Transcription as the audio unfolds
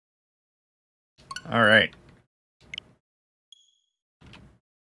All right.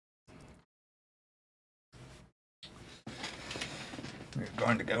 We're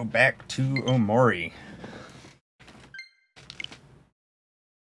going to go back to OMORI.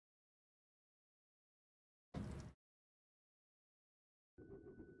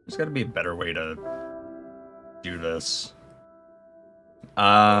 There's got to be a better way to do this.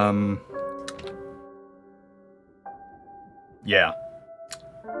 Yeah.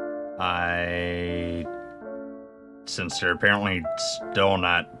 Since they're apparently still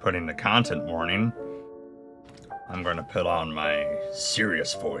not putting the content warning, I'm going to put on my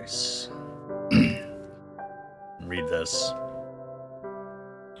serious voice. Read this.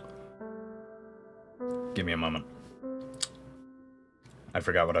 Give me a moment. I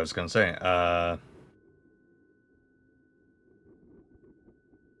forgot what I was going to say.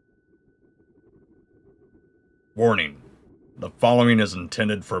 Warning. The following is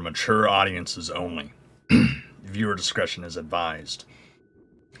intended for mature audiences only. Viewer discretion is advised.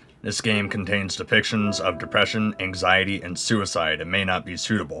 This game contains depictions of depression, anxiety, and suicide and may not be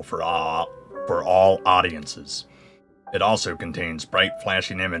suitable for all audiences. It also contains bright,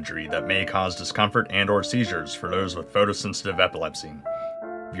 flashing imagery that may cause discomfort and/or seizures for those with photosensitive epilepsy.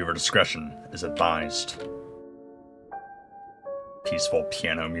 Viewer discretion is advised. Peaceful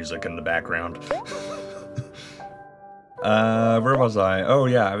piano music in the background. Where was I? Oh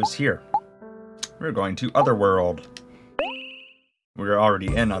yeah, I was here. We're going to Otherworld. We're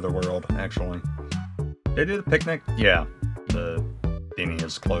already in Otherworld, actually. Did I do the picnic? Yeah, the thingy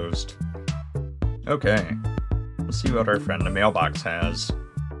is closed. Okay, let's see what our friend in the mailbox has.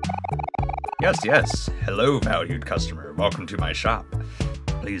 Yes, yes. Hello, valued customer. Welcome to my shop.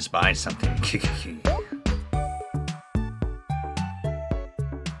 Please buy something.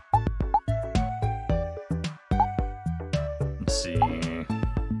 Let's see.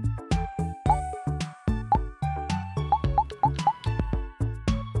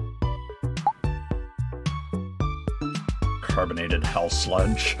 Carbonated hell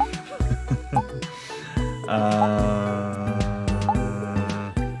sludge. I'm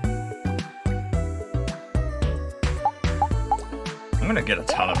gonna get a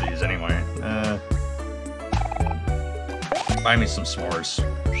ton of these anyway. Buy me some s'mores.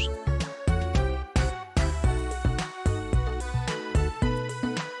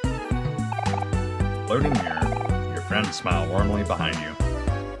 Floating mirror. Your friends smile warmly behind you.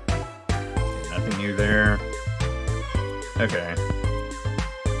 Nothing new there. Okay.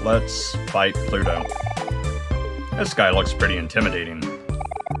 Let's fight Pluto. This guy looks pretty intimidating.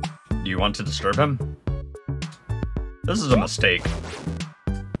 Do you want to disturb him? This is a mistake.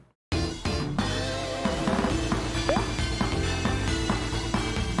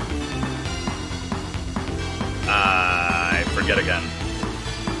 I forget again.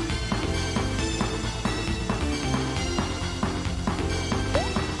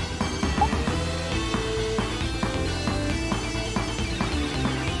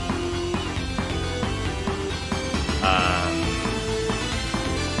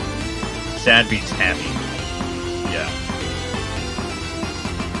 Sad beats happy. Yeah.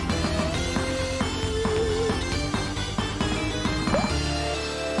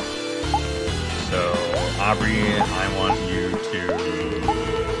 So, Aubrey, I want you to...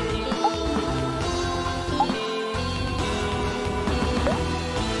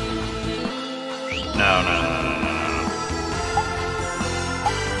 No.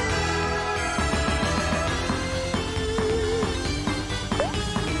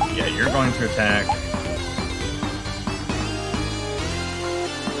 Yeah, you're going to attack.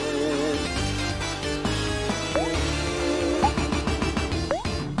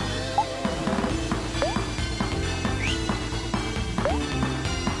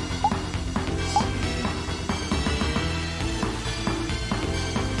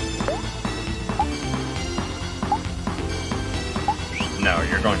 No,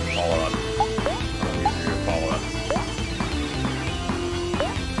 you're going to follow up. I don't need you to follow up.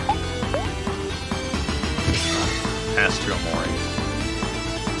 Pass to OMORI.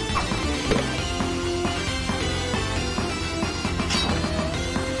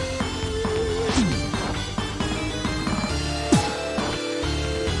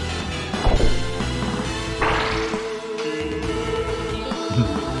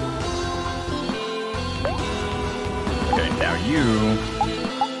 Okay, now you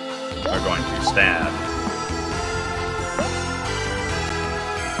are going to stab.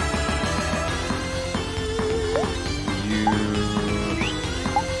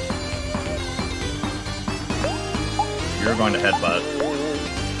 You're going to headbutt.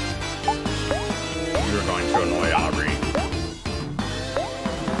 You're going to annoy Aubrey.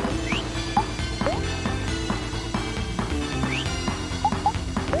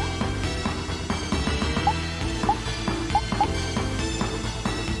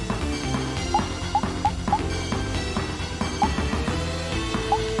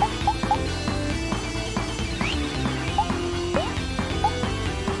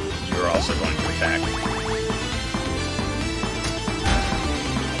 attack.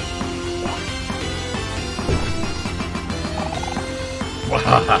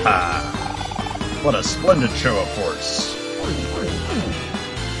 Wahaha! What a splendid show of force!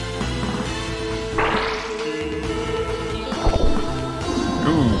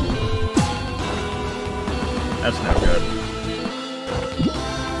 Ooh. That's no good.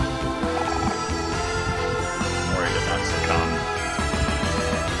 Omori did not succumb.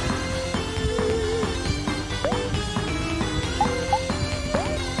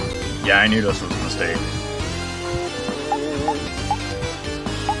 Yeah, I knew this was a mistake.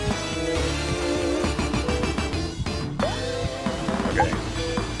 Okay.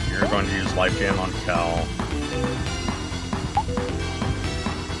 You're going to use Life Jam on Cal.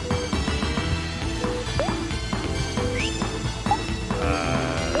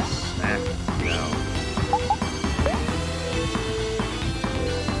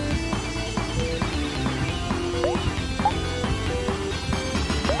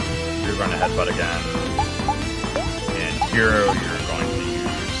 Headbutt again. And Hero, you're going to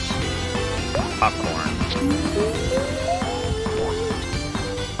use Popcorn.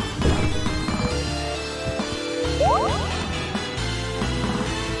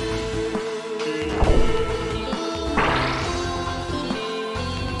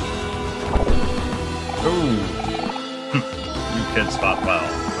 Ooh. You kids fought well,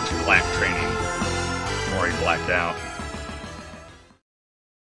 but you lack training. Omori blacked out.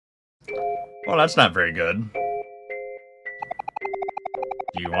 Well, that's not very good.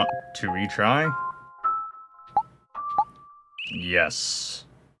 Do you want to retry? Yes.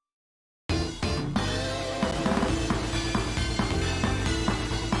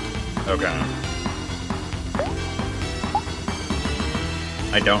 Okay.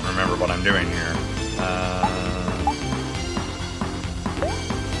 I don't remember what I'm doing here.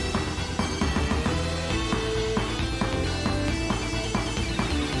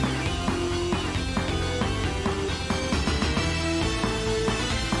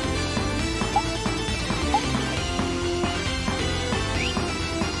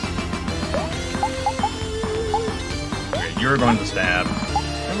 You're going to stab.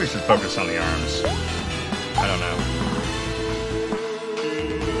 Maybe we should focus on the arms. I don't know.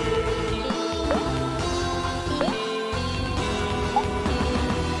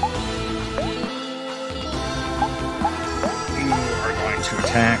 You are going to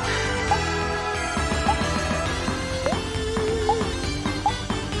attack.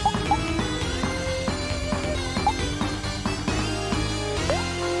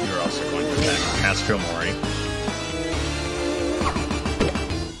 You're also going to attack Castro Mori.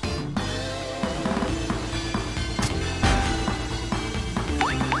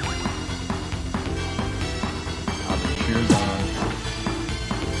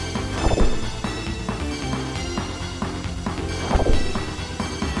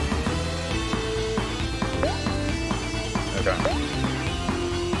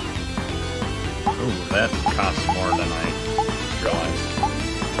 That costs more than I realized.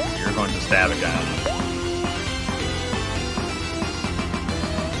 You're going to stab again.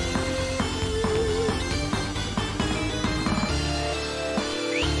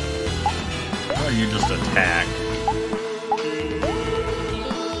 Oh, you just attack.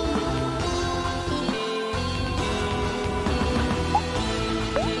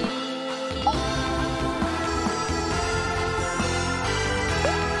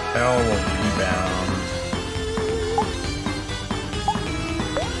 Hell will rebound.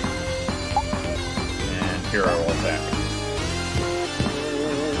 Hero will attack.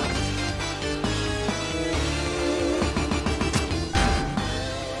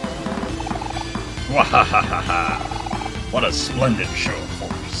 Wahahaha! What a splendid show of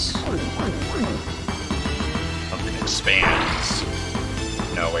force. Something expands.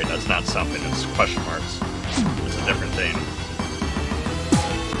 No, wait, that's not something, it's question marks. It's a different thing.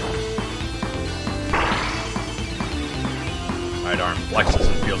 Right arm flexes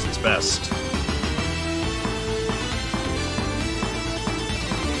and feels its best.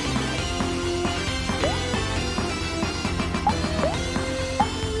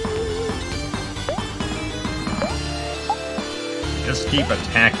 Just keep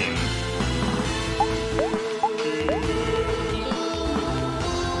attacking.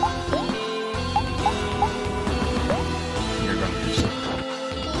 You're going to use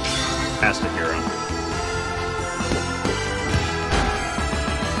past a hero.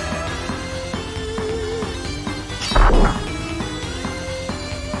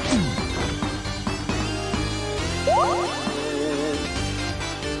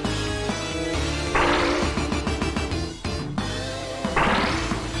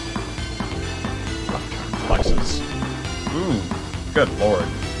 Good lord.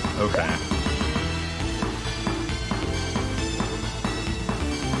 Okay.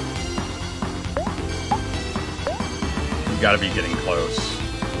 You gotta be getting close.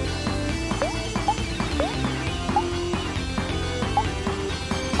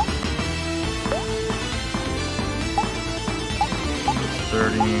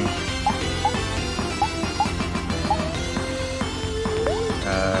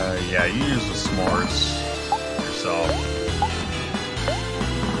 Yeah, you use the smarts yourself.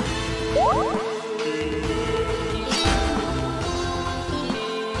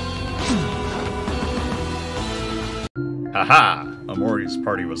 Haha! OMORI's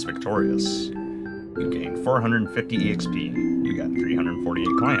party was victorious. You gained 450 EXP. You got 348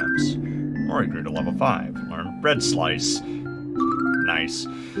 clams. OMORI grew to level 5. Learned bread slice. Nice.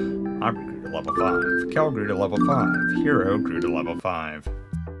 Aubrey grew to level 5. Kel grew to level 5. Hero grew to level 5.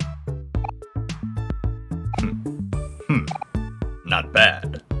 Not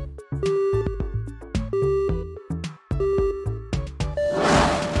bad.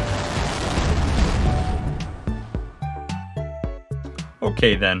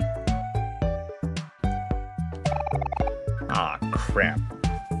 Okay then. Ah, crap.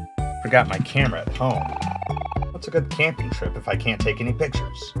 Forgot my camera at home. What's a good camping trip if I can't take any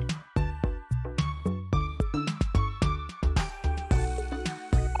pictures?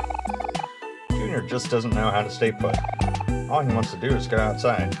 Junior just doesn't know how to stay put. All he wants to do is go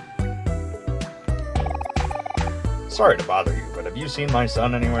outside. Sorry to bother you, but have you seen my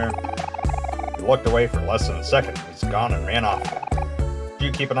son anywhere? You looked away for less than a second, and he's gone and ran off again. Do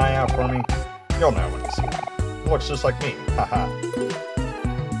you keep an eye out for me? You'll know when you see him. He looks just like me, haha.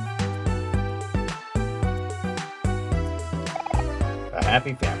 A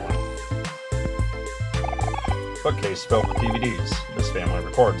happy family. Bookcase filled with DVDs. This family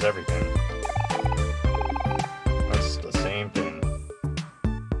records everything. That's the same thing.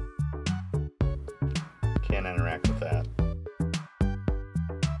 Can't interact with that.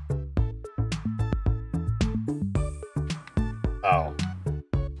 Oh.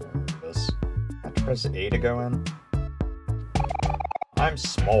 This. I have to press A to go in? I'm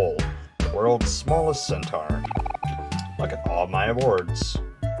Smole, the world's smallest centaur. Look at all my awards.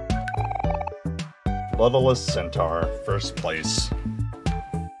 Littlest centaur, first place.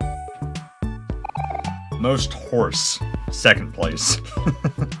 Most horse, second place.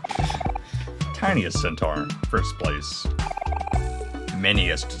 Tiniest centaur, first place.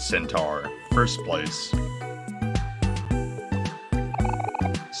 Miniest centaur, first place.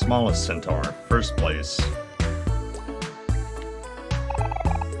 Smallest centaur, first place.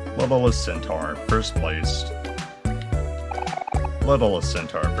 Littlest centaur, first place. Littlest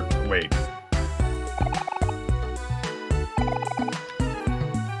centaur, wait.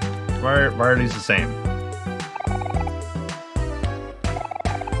 Why are these the same?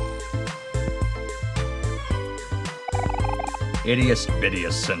 Ittiest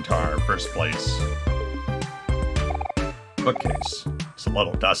bittiest centaur, first place. Bookcase. It's a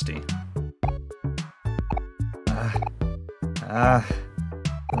little dusty.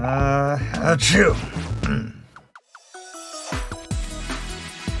 Achoo!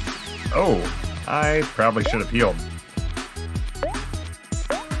 Oh, I probably should have healed.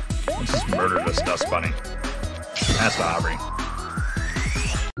 Let's just murder this dust bunny. That's Aubrey.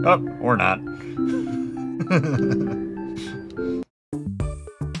 Oh, or not.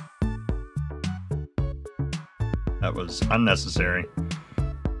 That was unnecessary.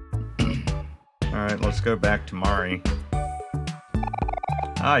 Alright, let's go back to Mari.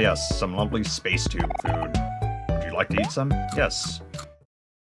 Ah yes, some lovely space tube food. Would you like to eat some? Yes.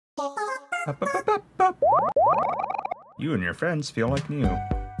 Up, up, up, up, up. You and your friends feel like new.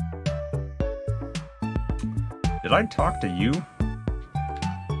 Did I talk to you?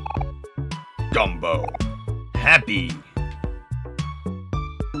 Gumbo. Happy.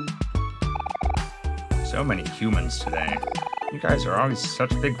 So many humans today. You guys are always such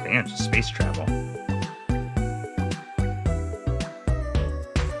big fans of space travel.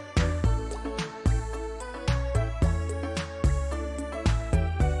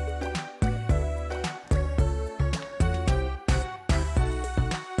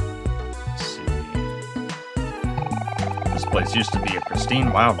 This place used to be a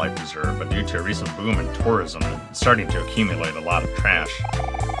pristine wildlife reserve, but due to a recent boom in tourism, it's starting to accumulate a lot of trash.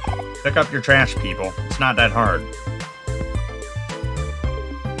 Pick up your trash, people. It's not that hard.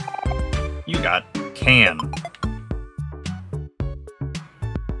 You got can.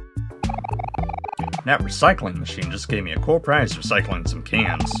 That recycling machine just gave me a cool prize recycling some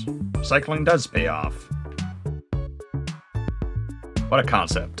cans. Recycling does pay off. What a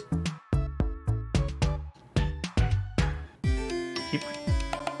concept. Keep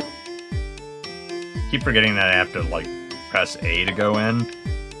Keep forgetting that I have to, like, press A to go in.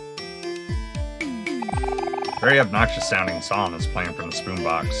 Very obnoxious sounding song is playing from the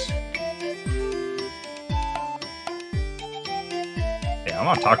spoonbox. Hey, I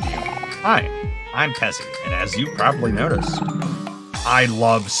want to talk to you. Hi, I'm Tessie, and as you probably noticed, I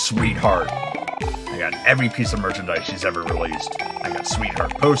love Sweetheart. I got every piece of merchandise she's ever released. I got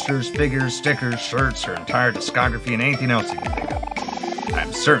Sweetheart posters, figures, stickers, shirts, her entire discography, and anything else you can think of.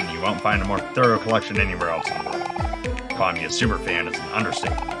 I'm certain you won't find a more thorough collection anywhere else in the world. Calling me a super fan is an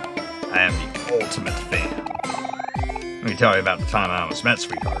understatement. I am the ultimate fan. Let me tell you about the time I almost met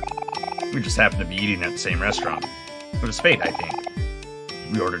Sweetheart. We just happened to be eating at the same restaurant. It was fate, I think.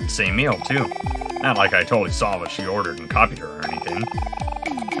 We ordered the same meal, too. Not like I totally saw what she ordered and copied her or anything.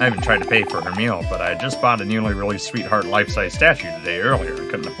 I even tried to pay for her meal, but I had just bought a newly released Sweetheart life-size statue the day earlier and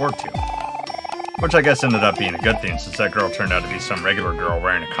couldn't afford to. Which I guess ended up being a good thing, since that girl turned out to be some regular girl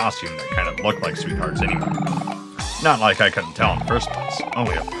wearing a costume that kind of looked like Sweetheart's anyway. Not like I couldn't tell in the first place.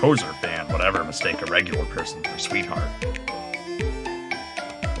 Only a poser fan would ever mistake a regular person for Sweetheart.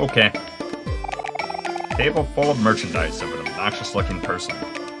 Okay. Table full of merchandise of an obnoxious-looking person.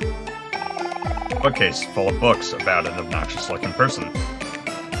 Bookcase full of books about an obnoxious-looking person.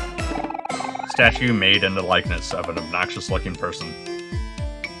 Statue made in the likeness of an obnoxious-looking person.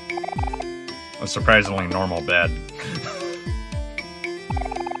 A surprisingly normal bed.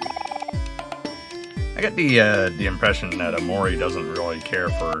 I get the impression that OMORI doesn't really care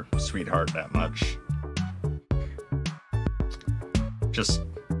for Sweetheart that much. Just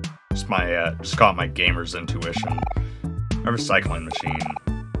call it my gamer's intuition. A recycling machine.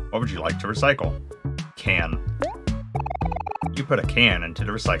 What would you like to recycle? Can. You put a can into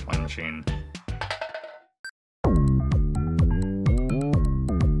the recycling machine.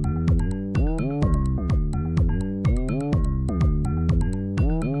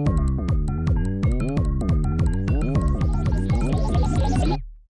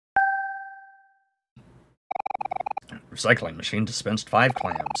 Recycling machine dispensed 5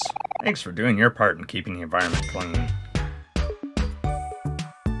 clams. Thanks for doing your part in keeping the environment clean.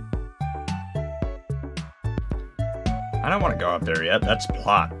 I don't want to go up there yet, that's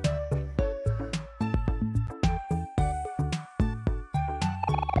plot.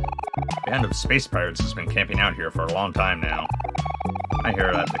 The band of space pirates has been camping out here for a long time now. I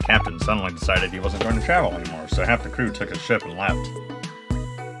hear that the captain suddenly decided he wasn't going to travel anymore, so half the crew took his ship and left.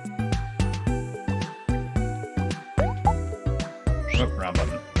 Oh, wrong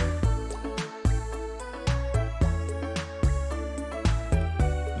button.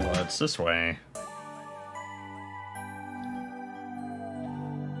 Well, it's this way.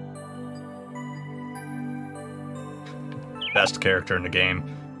 Best character in the game.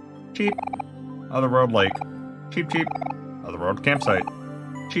 Cheap. Otherworld lake. Cheap, cheap. Otherworld campsite.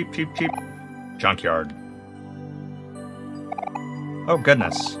 Cheap, cheap, cheap. Junkyard. Oh,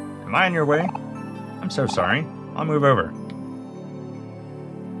 goodness. Am I in your way? I'm so sorry. I'll move over.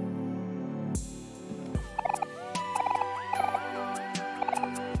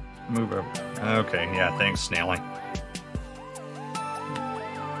 Move over. Okay, yeah, thanks, Snaily.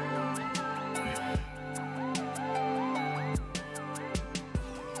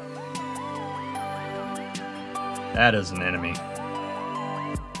 That is an enemy.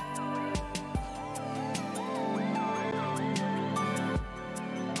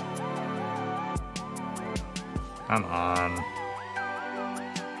 Come on.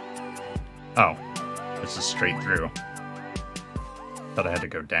 Oh, this is straight through. Thought I had to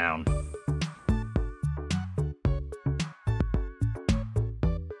go down.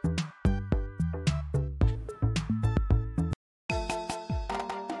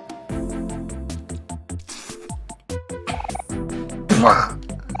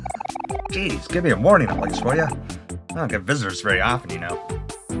 Jeez, give me a warning at least, will ya? I don't get visitors very often, you know.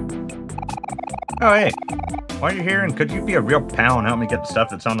 Oh, hey. While you're here, and could you be a real pal and help me get the stuff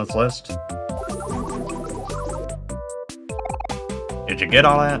that's on this list? Did you get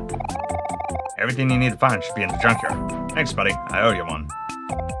all that? Everything you need to find should be in the junkyard. Thanks, buddy. I owe you one.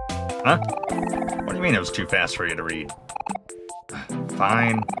 Huh? What do you mean it was too fast for you to read?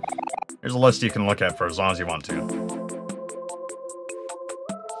 Fine. Here's a list you can look at for as long as you want to.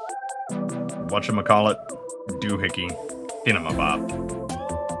 Whatchamacallit? Doohickey.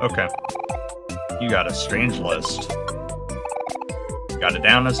 Dinamabob. Okay. You got a strange list. Got it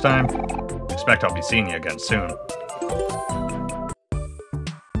down this time? Expect I'll be seeing you again soon.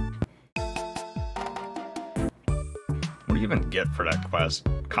 What do you even get for that quest?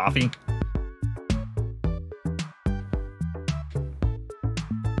 Coffee?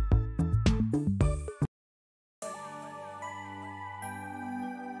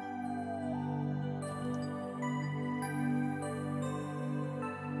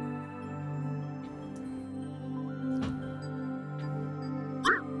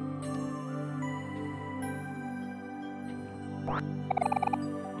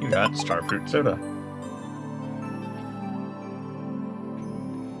 got starfruit soda.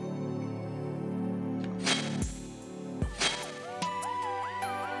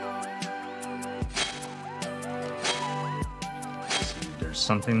 There's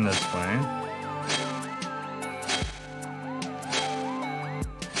something this way.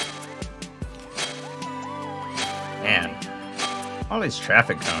 Man, all these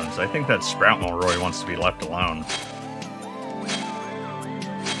traffic cones. I think that Sprout Mulroy wants to be left alone.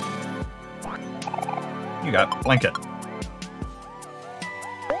 You got blanket.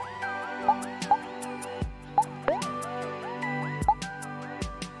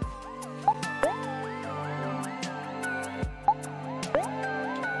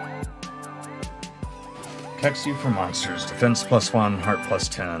 Protects you from monsters. Defense +1, heart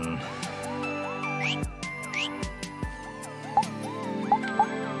 +10.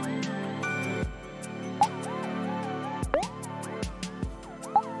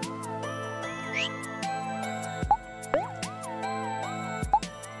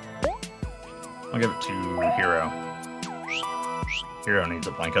 I'll give it to Hero. Hero needs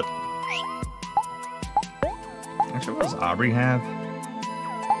a blanket. Actually, what does Aubrey have?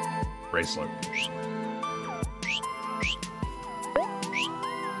 Bracelet.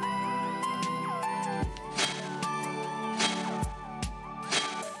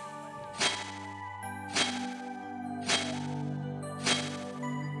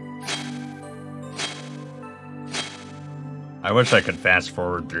 I wish I could fast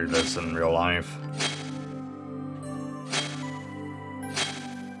forward through this in real life.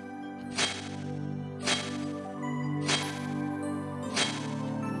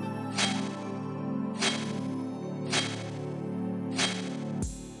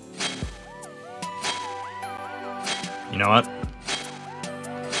 You know what?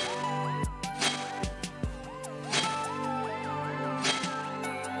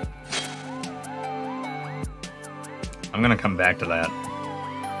 I'm gonna come back to that.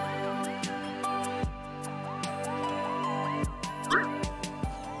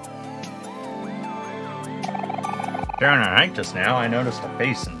 During our hike just now, I noticed a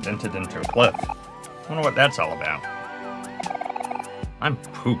face indented into a cliff. I wonder what that's all about. I'm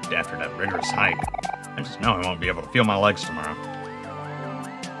pooped after that rigorous hike. I just know I won't be able to feel my legs tomorrow.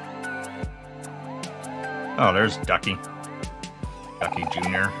 Oh, there's Ducky. Ducky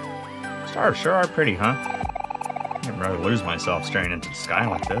Jr. Stars sure are pretty, huh? I'd rather lose myself staring into the sky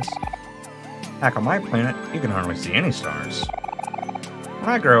like this. Back on my planet, you can hardly see any stars. When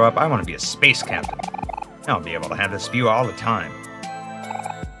I grow up, I want to be a space captain. I'll be able to have this view all the time.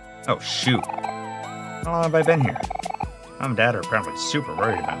 Oh, shoot. How long have I been here? Mom and Dad are probably super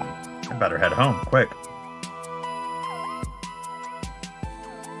worried about me. I better head home, quick.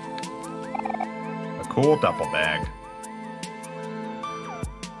 A cool duffel bag.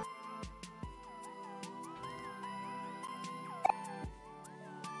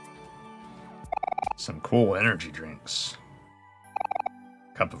 Some cool energy drinks.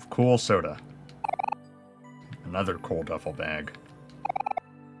 Cup of cool soda. Another cool duffel bag.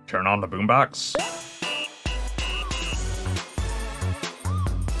 Turn on the boombox.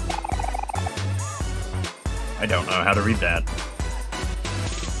 I don't know how to read that.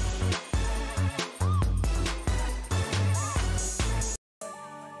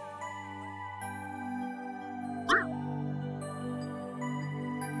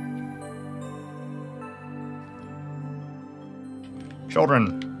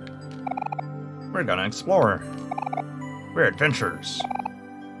 Children, we're gonna explore. We're adventurers.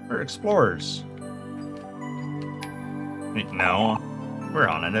 We're explorers. No, we're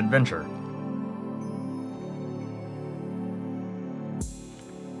on an adventure.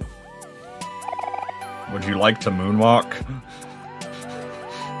 Would you like to moonwalk?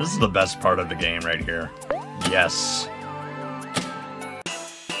 This is the best part of the game right here. Yes.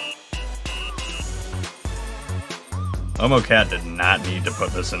 OMOCAT did not need to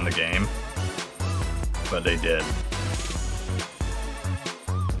put this in the game, but they did.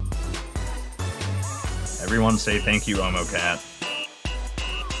 Everyone say thank you, OMOCAT.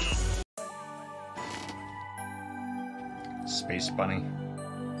 Space Bunny.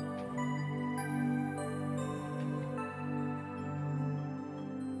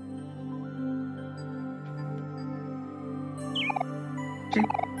 Cheap.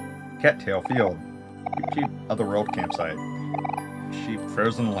 Cattail Field. Cheap Otherworld Campsite. Cheap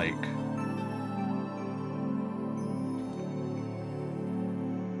Frozen Lake.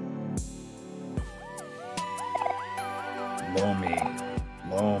 Loamy.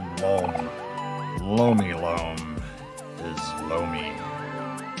 Loam. Loamy Loam is Loamy.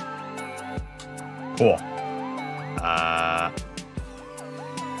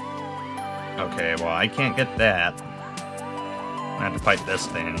 I can't get that. I have to fight this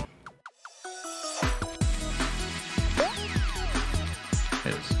thing.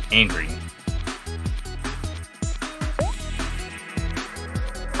 It's angry.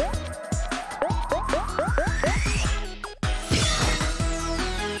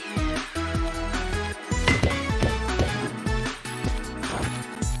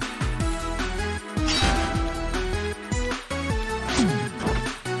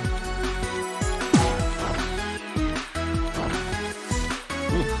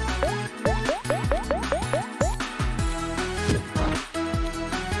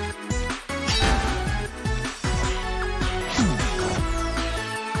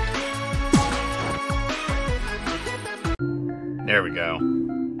 There we go.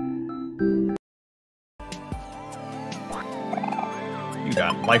 You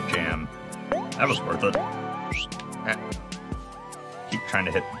got Life Jam. That was worth it. Keep trying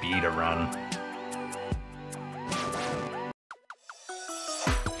to hit B to run.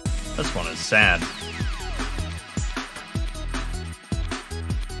 This one is sad.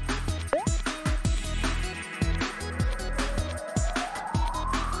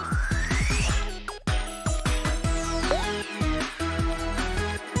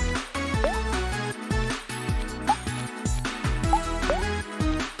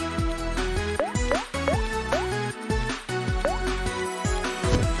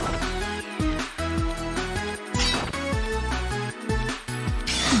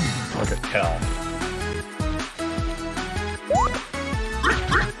 Look at Kel.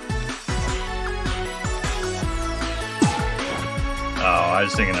 Oh, I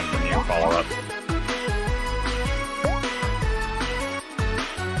was thinking of the new follow-up.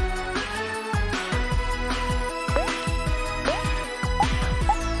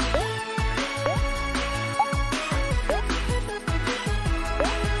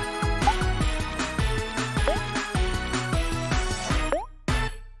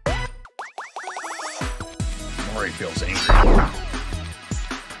 Omori feels angry.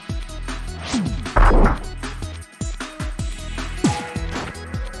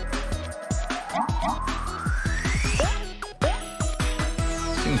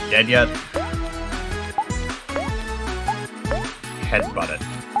 Is he dead yet? Headbutt it.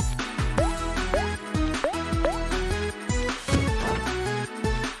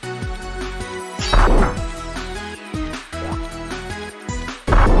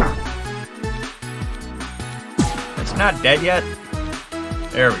 Not dead yet?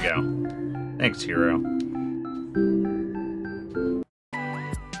 There we go. Thanks, hero.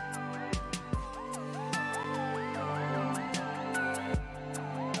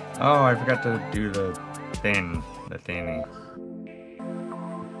 Oh, I forgot to do the thing. The thingy.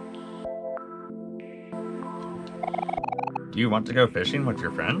 Do you want to go fishing with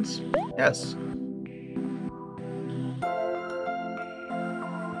your friends? Yes.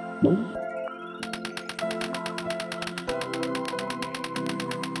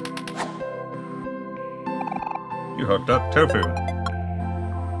 You hooked up tofu.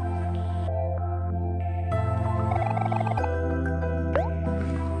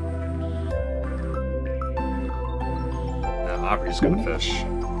 Now Aubrey's gonna fish.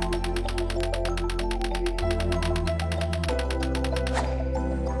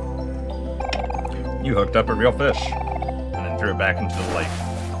 You hooked up a real fish and then threw it back into the lake.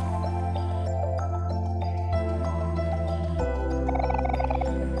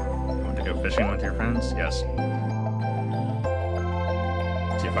 You want to go fishing with your friends? Yes.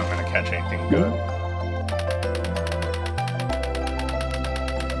 See if I'm gonna catch anything good.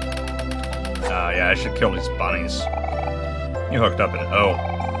 Yeah, I should kill these bunnies. You hooked up an O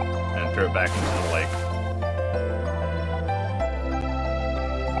and threw it back into the lake.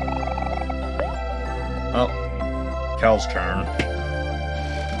 Well, Cal's turn.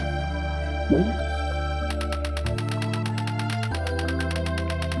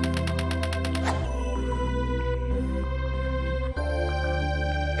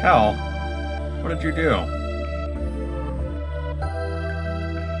 Cal, what did you do?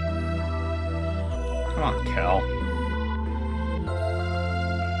 Come on, Cal.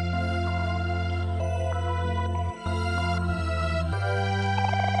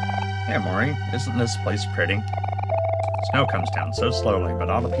 Hey, Omori, isn't this place pretty? Snow comes down so slowly, but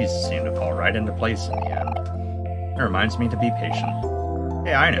all the pieces seem to fall right into place in the end. It reminds me to be patient.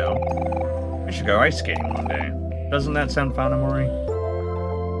 Hey, I know. We should go ice skating one day. Doesn't that sound fun, Omori?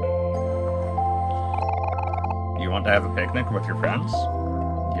 You want to have a picnic with your friends?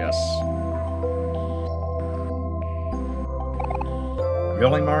 Yes.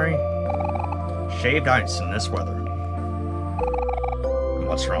 Really, Mari? Shaved ice in this weather.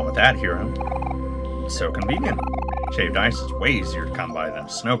 What's wrong with that, hero? It's so convenient. Shaved ice is way easier to come by than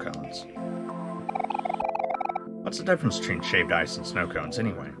snow cones. What's the difference between shaved ice and snow cones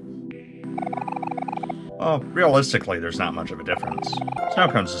anyway? Well, realistically, there's not much of a difference. Snow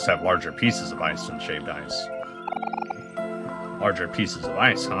cones just have larger pieces of ice than shaved ice. Larger pieces of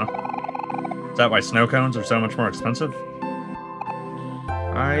ice, huh? Is that why snow cones are so much more expensive?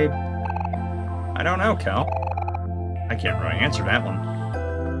 I don't know, Cal. I can't really answer that one.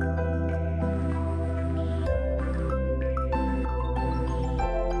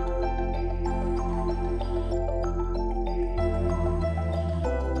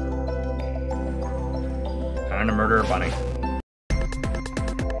 Time to murder a bunny.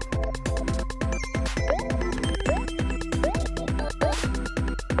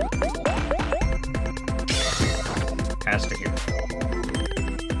 Has to hear.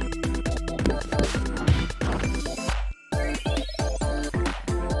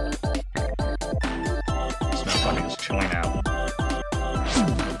 Snow bunny is chilling out.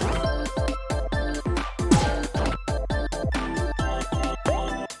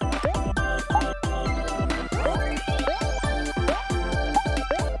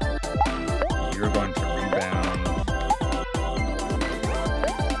 You're going to rebound.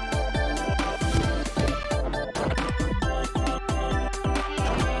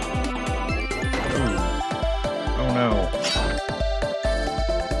 Ooh. Oh no.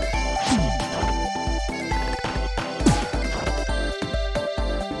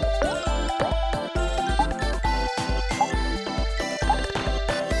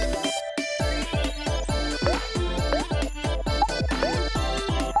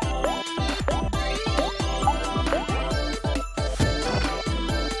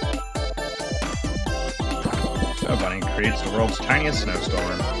 Snow bunny creates the world's tiniest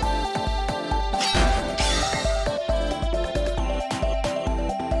snowstorm.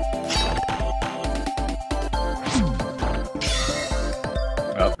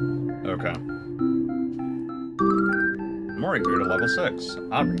 Oh, okay. Omori grew to level 6.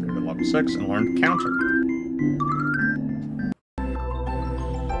 Aubrey grew to level 6 and learned counter.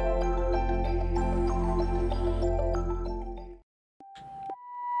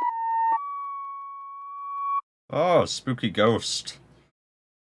 Oh, spooky ghost.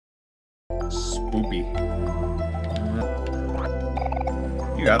 Spoopy.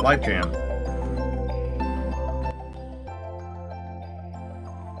 You got life jam.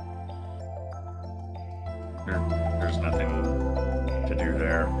 There's nothing to do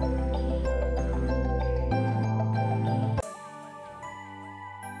there.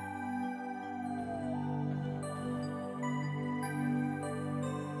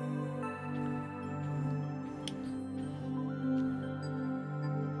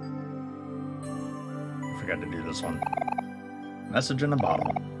 Forgot to do this one. Message in a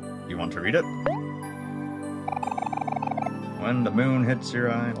bottle. You want to read it? When the moon hits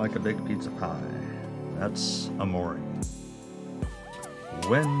your eye like a big pizza pie. That's OMORI.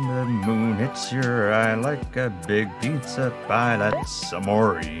 When the moon hits your eye like a big pizza pie. That's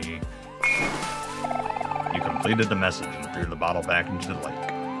OMORI. You completed the message and threw the bottle back into the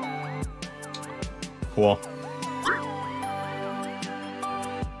lake. Cool.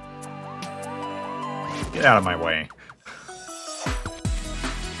 Get out of my way.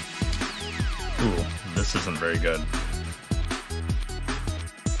 Ooh, this isn't very good.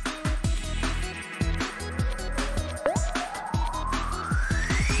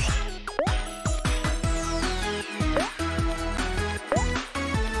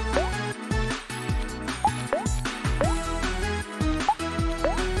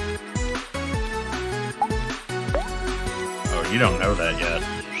 Oh, you don't know that yet.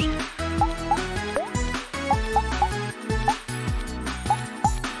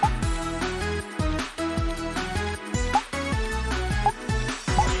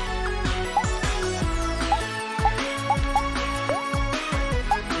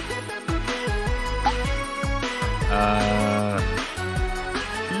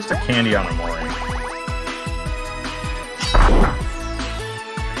 Used a candy on OMORI.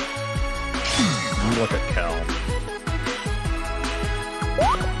 You look at Kel.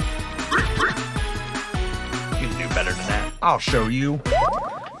 You can do better than that. I'll show you.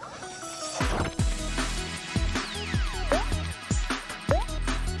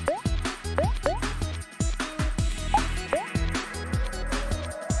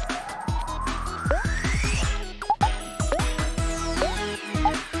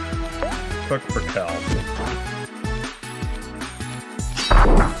 Cook for Kel.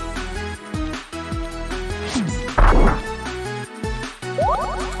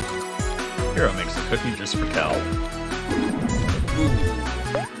 Hero makes cookie just for Cal. Ooh.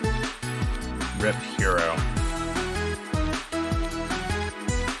 Rip Hero.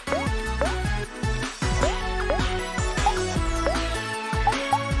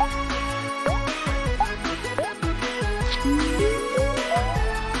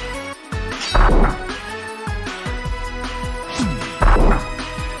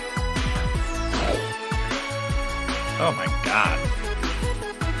 Oh my god.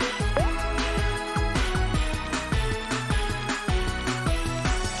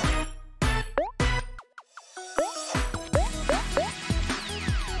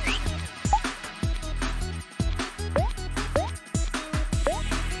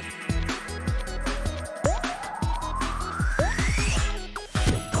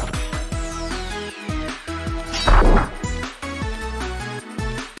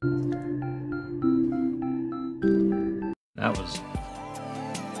 That was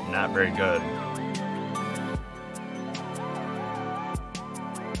not very good.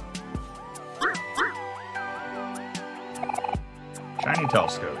 Shiny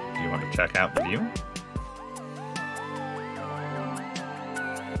telescope. Do you want to check out the view?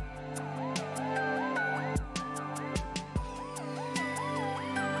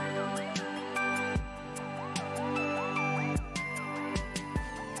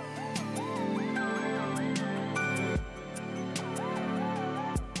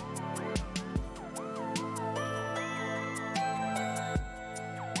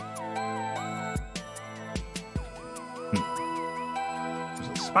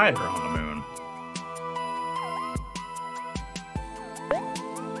 Spider on the moon.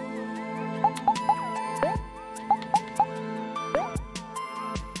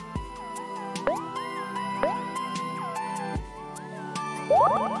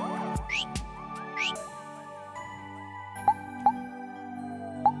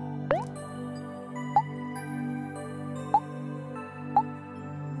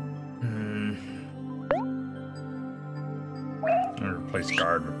 Replace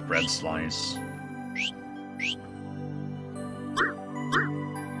guard with bread slice.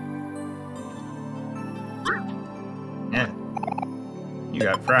 Yeah. You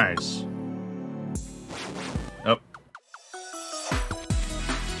got fries. Oh.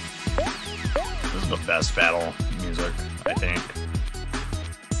 This is the best battle music, I think.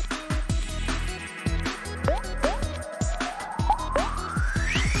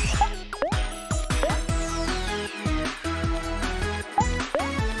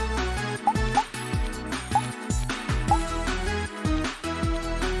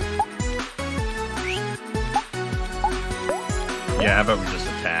 Yeah, how about we just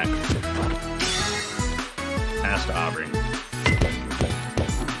attack? Pass to Aubrey.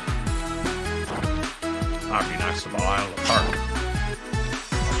 Aubrey knocks the ball out of the park.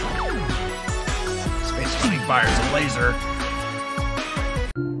 Space Bunny fires a laser.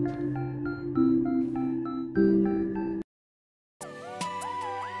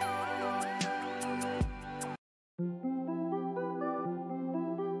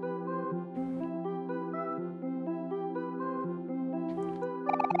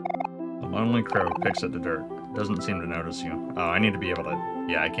 Lonely crow picks at the dirt. Doesn't seem to notice you. Oh, I need to be able to...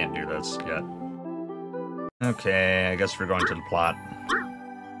 Yeah, I can't do this yet. Okay, I guess we're going to the plot.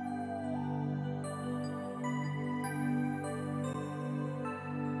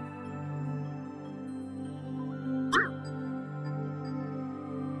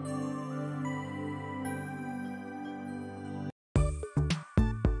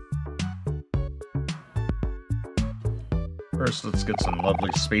 First, let's get some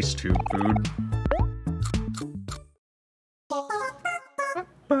lovely space tube food.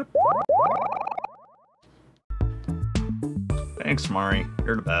 Thanks, Mari.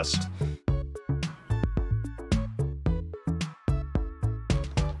 You're the best.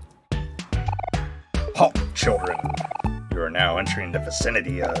 Halt, children. You are now entering the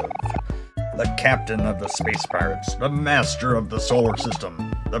vicinity of the captain of the space pirates, the master of the solar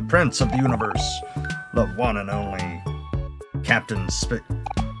system, the prince of the universe, the one and only Captain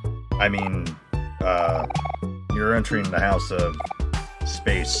you're entering the house of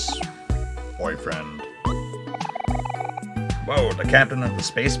Space Boyfriend. Whoa, the captain of the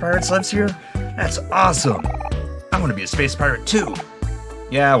space pirates lives here? That's awesome! I want to be a space pirate too!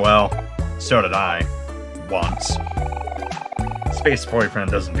 Yeah, well, so did I. Once. Space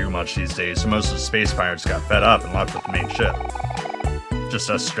Boyfriend doesn't do much these days, so most of the space pirates got fed up and left with the main ship. Just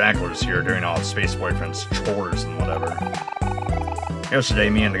us stragglers here doing all of Space Boyfriend's chores and whatever. Yesterday,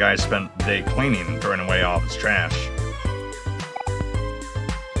 me and the guy spent the day cleaning and throwing away all of his trash.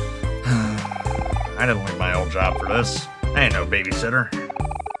 I didn't leave my old job for this. I ain't no babysitter.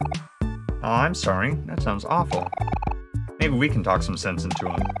 Oh, I'm sorry. That sounds awful. Maybe we can talk some sense into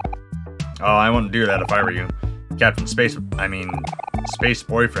him. Oh, I wouldn't do that if I were you. Space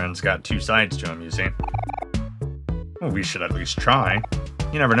Boyfriend's got two sides to him, you see. Well, we should at least try.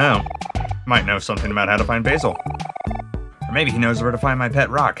 You never know. Might know something about how to find Basil. Or maybe he knows where to find my pet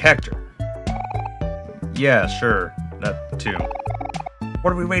rock, Hector. Yeah, sure. That too.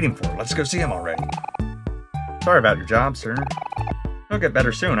 What are we waiting for? Let's go see him already. Sorry about your job, sir. It'll get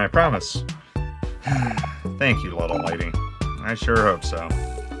better soon, I promise. Thank you, little lady. I sure hope so.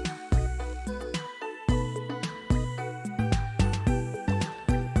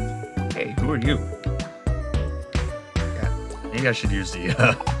 Hey, who are you? Yeah, maybe I should use the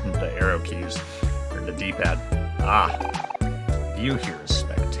arrow keys, or the D-pad. Ah, view here is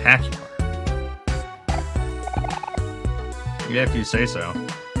spectacular. Yeah, if you say so.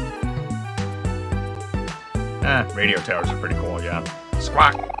 Radio towers are pretty cool, yeah.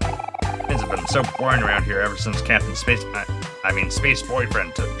 Squawk! Things have been so boring around here ever since Captain Space... Space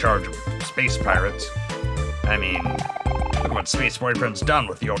Boyfriend took charge of space pirates. I mean, look what Space Boyfriend's done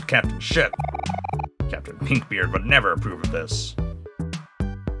with the old captain's ship. Captain Pinkbeard would never approve of this.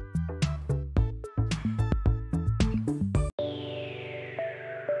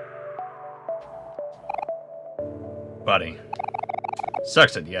 Buddy.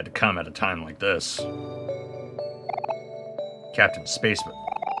 Sucks that you had to come at a time like this. Space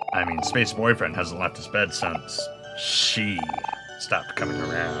Boyfriend hasn't left his bed since she stopped coming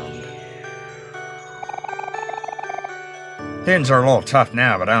around. Things are a little tough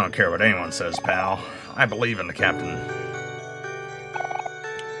now, but I don't care what anyone says, pal. I believe in the captain.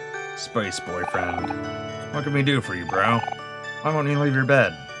 Space Boyfriend. What can we do for you, bro? Why won't you leave your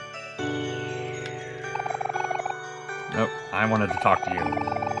bed? Nope, I wanted to talk to you.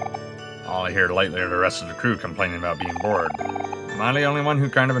 All I hear lately are the rest of the crew complaining about being bored. Am I the only one who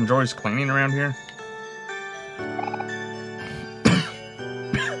kind of enjoys cleaning around here?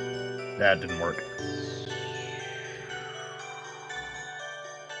 That didn't work.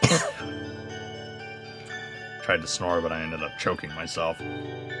 Tried to snore, but I ended up choking myself.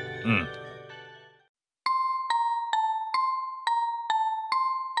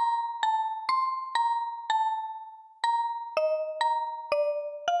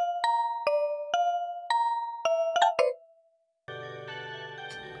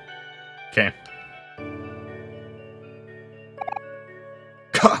 Okay.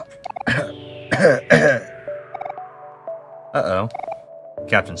 Uh-oh.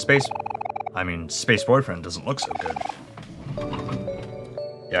 Space Boyfriend doesn't look so good.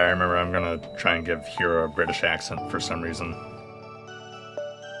 Yeah, I remember I'm gonna try and give Hero a British accent for some reason.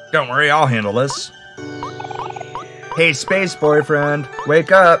 Don't worry, I'll handle this. Hey, Space Boyfriend,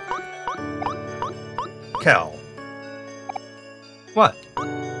 wake up! Kel. What?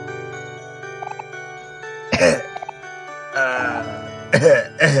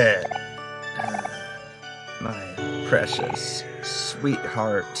 My precious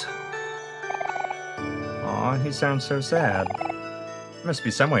sweetheart. Aw, he sounds so sad. Must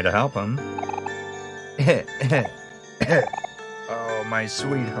be some way to help him. Oh, my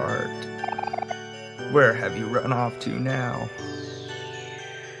sweetheart. Where have you run off to now?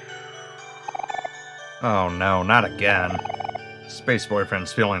 Oh no, not again. Space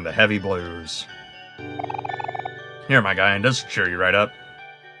Boyfriend's feeling the heavy blues. Here, my guy, and this will cheer you right up.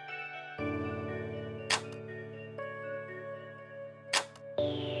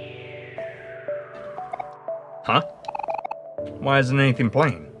 Huh? Why isn't anything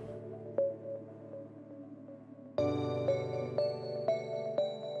playing?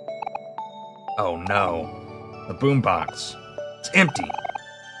 Oh no. The boombox. It's empty.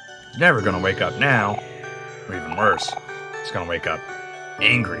 It's never gonna wake up now. Or even worse, it's gonna wake up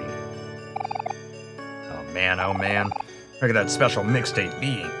angry. Oh man, where could that special mixtape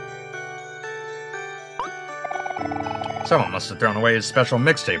be? Someone must have thrown away his special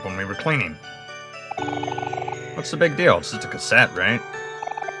mixtape when we were cleaning. What's the big deal? It's just a cassette, right?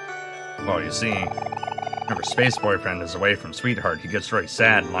 Well, you see, whenever Space Boyfriend is away from Sweetheart, he gets very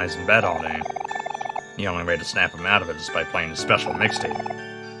sad and lies in bed all day. The only way to snap him out of it is by playing his special mixtape.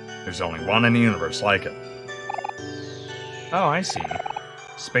 There's only one in the universe like it. Oh, I see.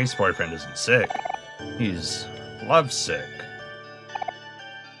 Space Boyfriend isn't sick. He's lovesick.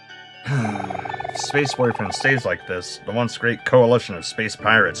 If Space Boyfriend stays like this, the once great coalition of space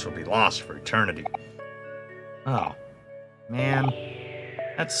pirates will be lost for eternity. Oh, man.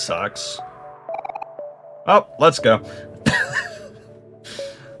 That sucks. Oh, let's go.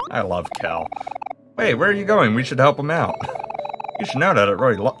 I love Cal. Wait, where are you going? We should help him out. You should know that it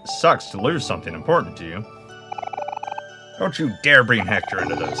really sucks to lose something important to you. Don't you dare bring Hector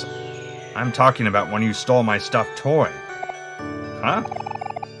into this. I'm talking about when you stole my stuffed toy. Huh?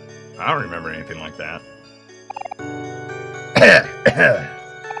 I don't remember anything like that.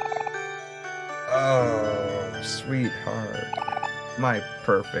 Oh, sweetheart. My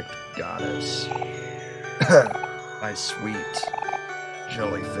perfect goddess. My sweet,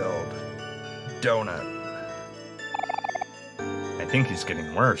 jelly-filled donut. I think he's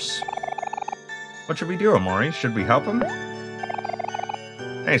getting worse. What should we do, OMORI? Should we help him?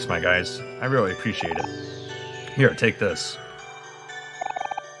 Thanks, my guys. I really appreciate it. Here, take this.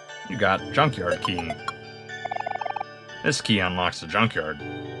 You got junkyard key. This key unlocks the junkyard.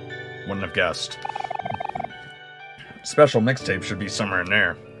 Wouldn't have guessed. Special mixtape should be somewhere in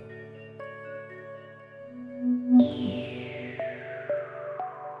there.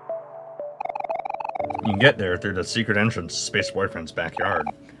 You can get there through the secret entrance to Space Boyfriend's backyard.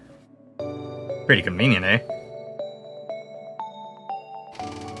 Pretty convenient, eh?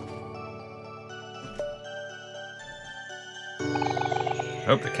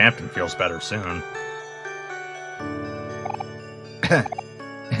 Hope the captain feels better soon.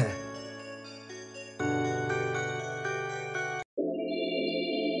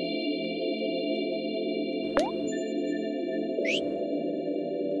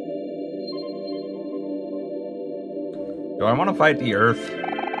 Do I want to fight the Earth?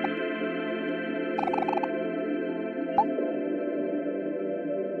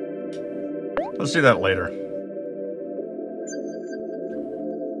 Let's do that later.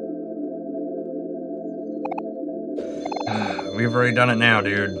 We've already done it now,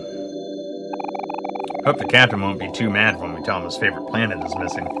 dude. Hope the captain won't be too mad when we tell him his favorite planet is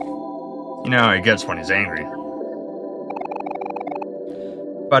missing. You know how he gets when he's angry.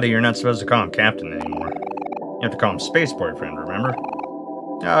 Buddy, you're not supposed to call him captain anymore. You have to call him Space Boyfriend, remember?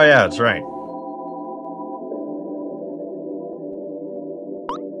 Oh yeah, that's right.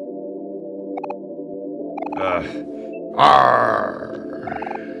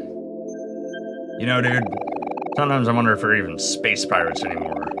 You know, dude, sometimes I wonder if we're even space pirates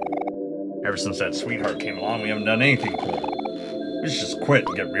anymore. Ever since that sweetheart came along, we haven't done anything cool. We should just quit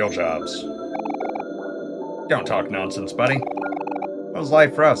and get real jobs. Don't talk nonsense, buddy. What was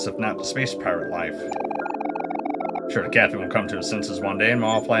life for us, if not the space pirate life? Sure, the captain will come to his senses one day and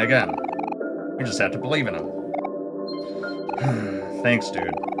we'll all fly again. We just have to believe in him. Thanks,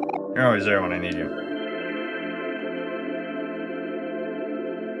 dude. You're always there when I need you.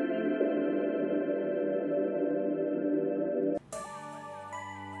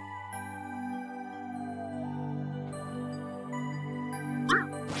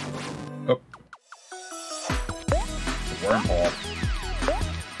 Oh. Wormhole.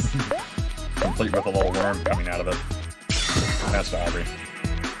 Complete with a little worm coming out of it. That's Aubrey.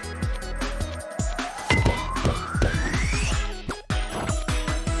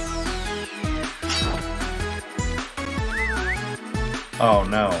 Oh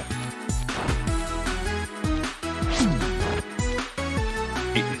no.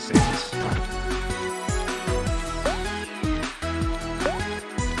 Hate these things.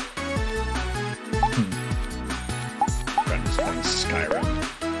 I'm just playing Skyrim.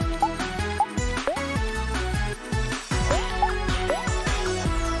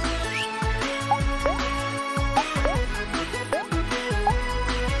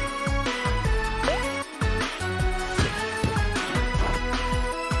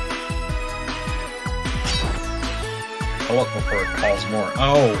 I'll look before it calls more.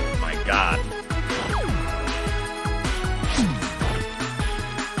 Oh my god.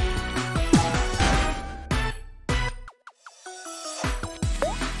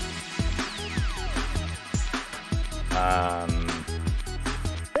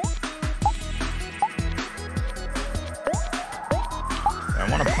 I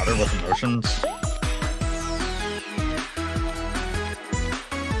want to bother with emotions.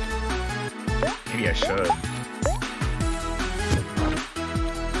 Maybe I should.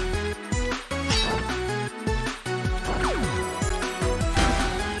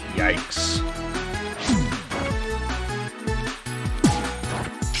 Yikes.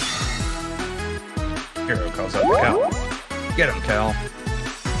 Hero calls out Cal. Get him, Cal.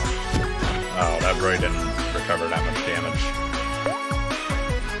 Oh, that really didn't recover that much damage.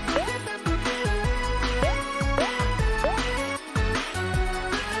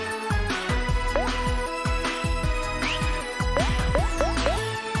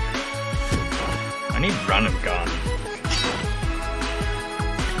 I need run and gun.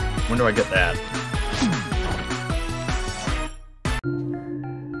 When do I get that?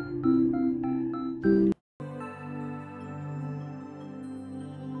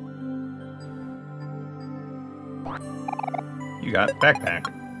 You got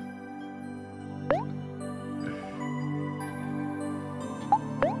backpack.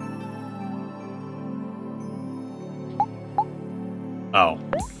 Oh.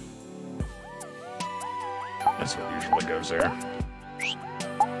 That's what usually goes there.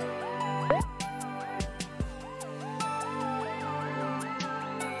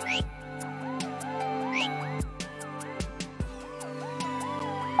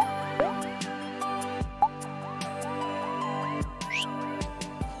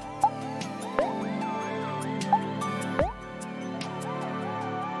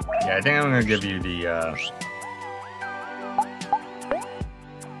 Yeah, I think I'm gonna give you the,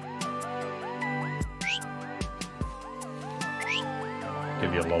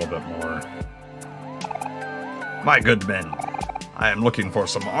 give you a little bit more. My good men, I am looking for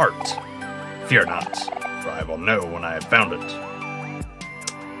some art. Fear not, for I will know when I have found it.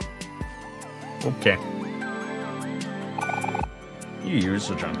 Okay. You use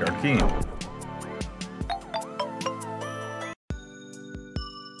the junkyard key.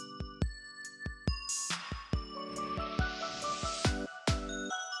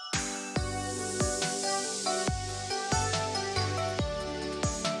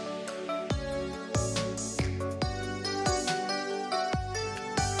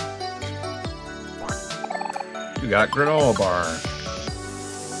 You got granola bar.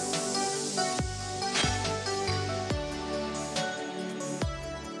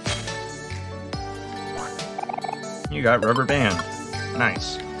 You got rubber band.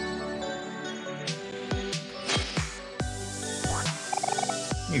 Nice.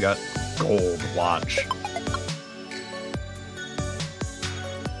 You got gold watch.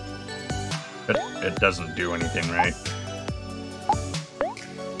 But it doesn't do anything, right?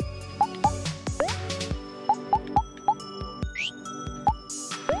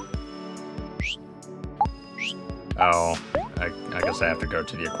 Oh, I guess I have to go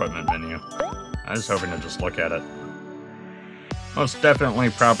to the equipment menu. I was hoping to just look at it. Most definitely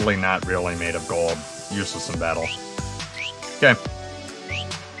probably not really made of gold. Useless in battle. Okay.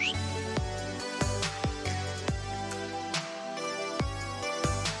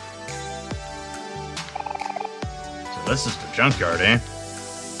 So this is the junkyard, eh?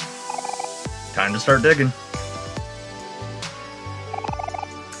 Time to start digging.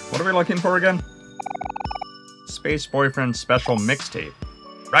 What are we looking for again? Space Boyfriend Special Mixtape.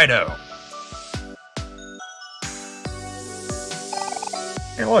 Righto!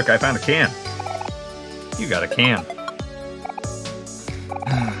 Hey look, I found a can. You got a can.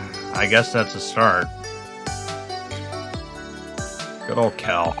 I guess that's a start. Good old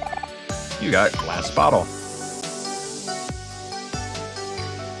Cal. You got glass bottle.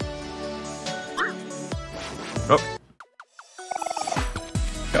 Oh.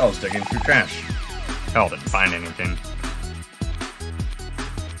 Cal's digging through trash. Cal didn't find anything.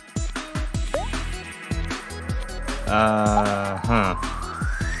 Huh.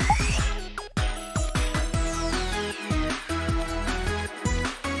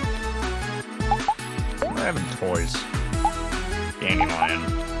 We're having toys. Dandelion.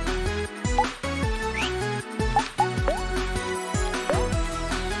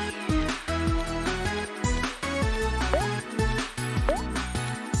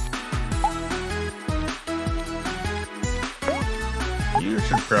 You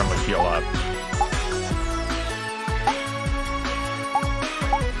should probably heal up.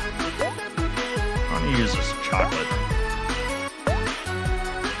 I'm gonna use this chocolate.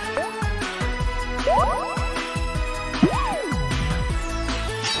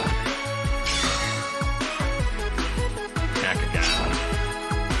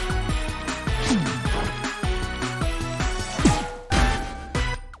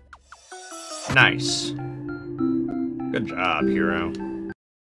 Nice. Good job, hero.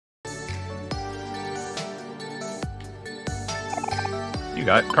 You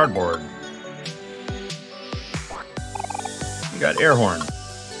got cardboard. You got air horn.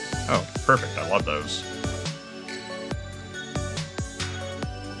 Oh, perfect. I love those.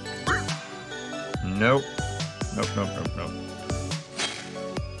 Nope. Nope, nope, nope, nope.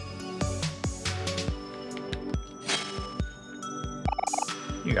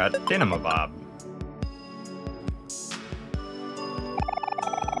 You got Dynamabob.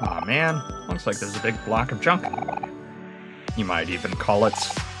 Aw, man. Looks like there's a big block of junk in the way. You might even call it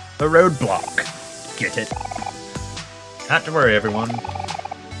a roadblock. Get it? Not to worry, everyone.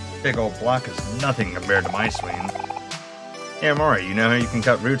 Big old block is nothing compared to my swing. Hey, OMORI, you know how you can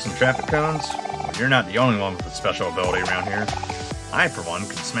cut routes and traffic cones? Well, you're not the only one with a special ability around here. I, for one,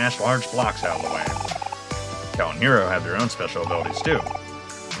 can smash large blocks out of the way. Kel and Hero have their own special abilities, too.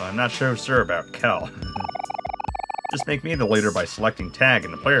 But I'm not so sure about Kel. Just make me the leader by selecting tag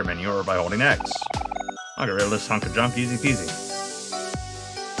in the player menu or by holding X. I'll get rid of this hunk of junk easy peasy.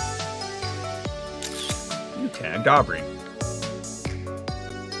 You tagged Aubrey.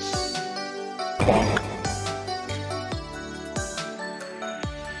 Bonk.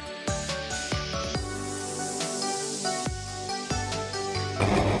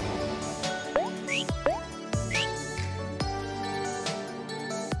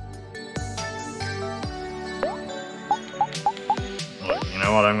 Look, you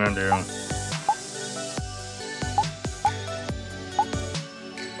know what I'm gonna do?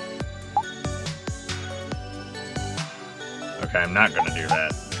 Okay, I'm not gonna do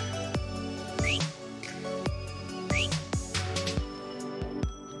that.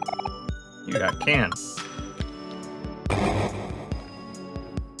 You got can.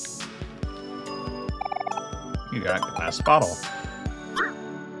 You got glass bottle.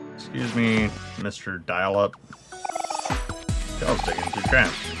 Excuse me, Mr. Dial-Up. Cal's digging through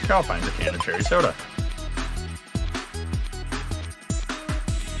trash. Cal finds a can of cherry soda.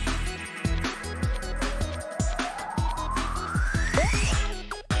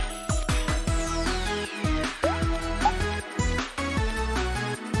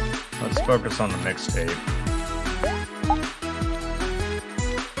 Let's focus on the mixtape.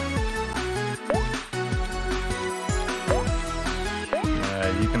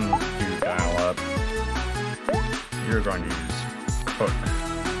 You can do Dial-Up. You're going to use Cook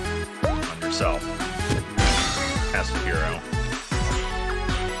on yourself. As a hero.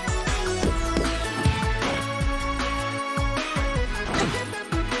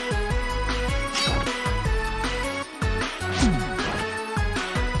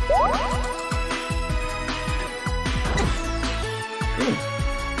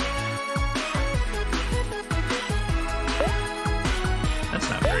 That's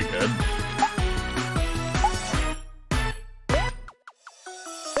not very good.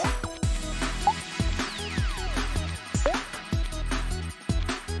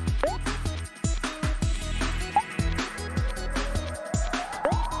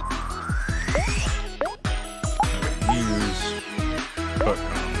 Use Cook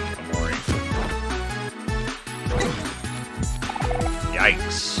on OMORI.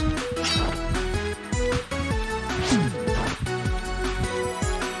 Yikes.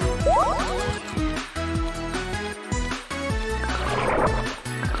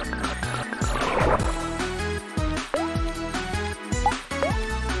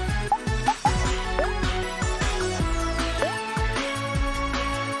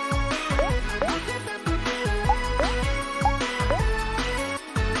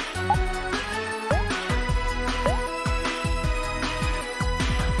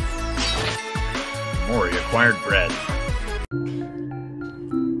 OMORI acquired bread.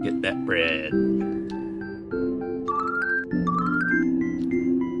 Get that bread.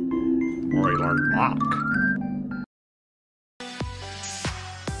 OMORI learned lock.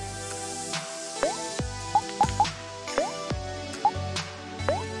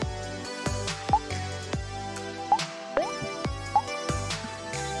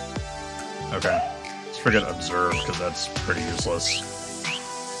 Okay, let's forget observe because that's pretty useless.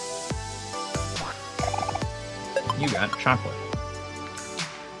 You got chocolate.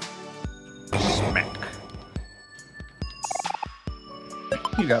 Smack.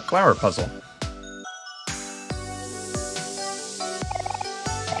 You got flower puzzle.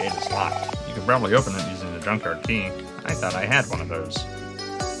 The gate is locked. You can probably open it using the junkyard key. I thought I had one of those.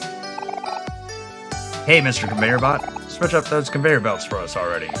 Hey, Mr. Conveyor Bot. Switch up those conveyor belts for us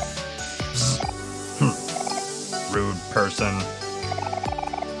already. Rude person.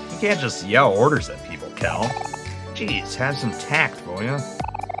 You can't just yell orders at people, Cal. Jeez, have some tact, will ya?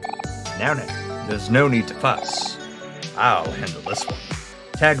 Now, there's no need to fuss. I'll handle this one.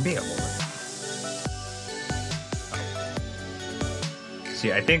 Tag me a moment.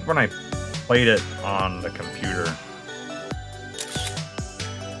 See, I think when I played it on the computer,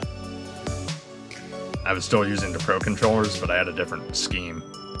 I was still using the Pro controllers, but I had a different scheme.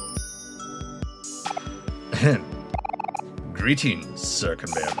 Greetings, Sir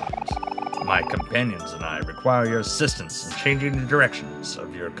Conveyor Bot. My companions and I require your assistance in changing the directions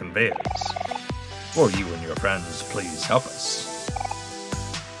of your conveyors. Will you and your friends please help us?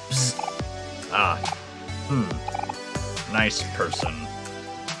 Psst. Ah. Nice person.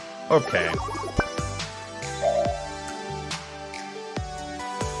 Okay.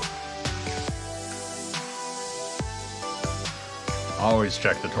 Always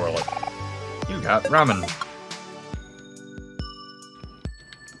check the toilet. You got ramen.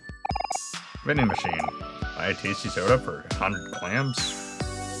 Vending machine. Buy a tasty soda for 100 clams?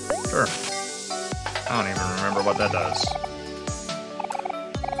 Sure. I don't even remember what that does.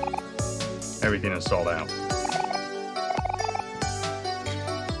 Everything is sold out.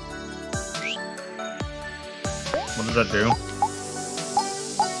 What does that do?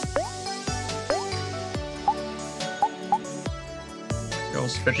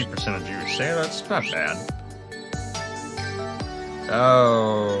 Kills 50% of juice. Say that's not bad.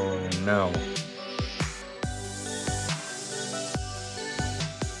 Oh no.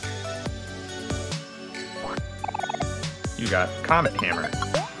 You got Comet Hammer.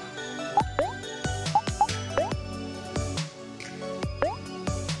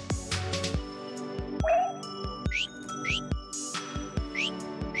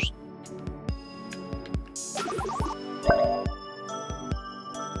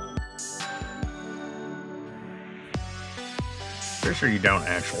 Pretty sure you don't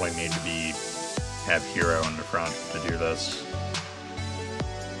actually need to have hero in the front to do this.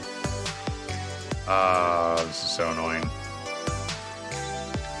 This is so annoying.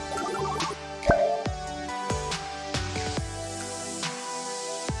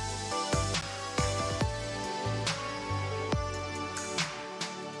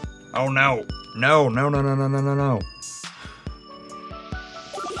 Oh no! No, no, no, no, no, no, no, no.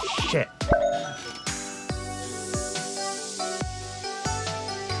 Shit.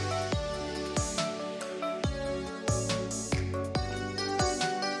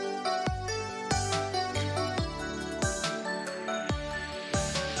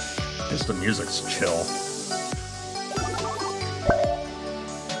 At least the music's chill.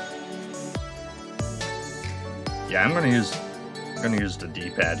 Yeah, I'm gonna use the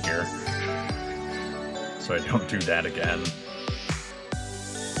D-pad here, so I don't do that again.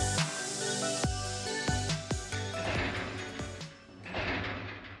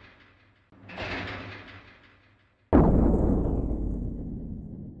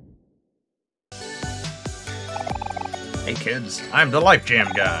 Hey kids, I'm the Life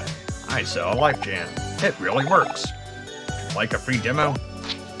Jam guy. I sell a Life Jam. It really works. Like a free demo?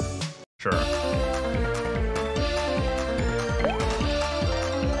 Sure.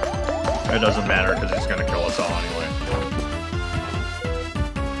 It doesn't matter because he's gonna kill us all anyway.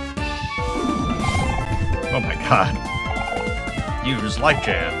 Oh my god. Use Life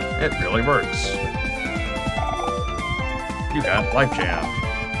Jam. It really works. You got Life Jam.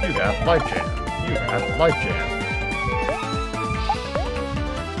 You got Life Jam. You got Life Jam.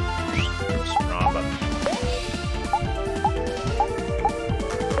 Oops, wrong button.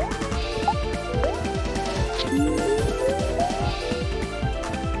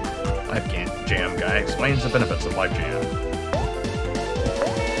 Life Jam guy explains the benefits of Life Jam.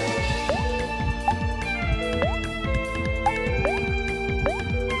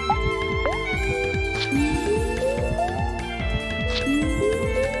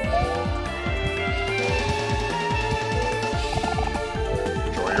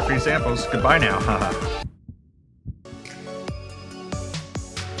 Enjoy your free samples. Goodbye now. Haha.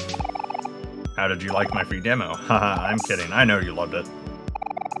 How did you like my free demo? Haha, I'm kidding. I know you loved it.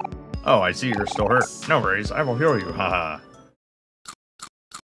 Oh, I see you're still hurt. No worries, I will heal you, haha.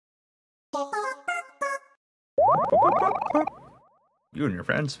 You and your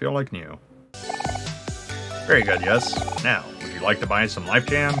friends feel like new. Very good, yes. Now, would you like to buy some Life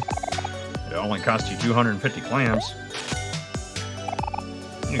Jam? It only costs you 250 clams.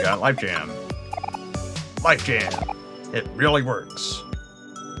 You got Life Jam. Life Jam! It really works.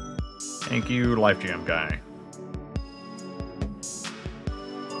 Thank you, Life Jam guy.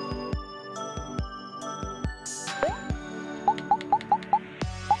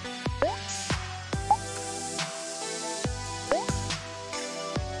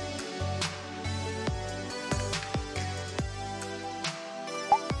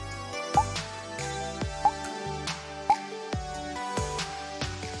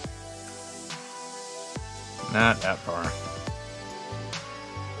 Not that far.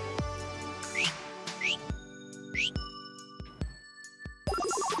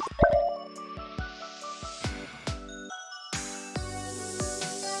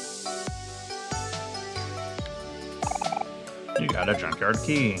 You got a junkyard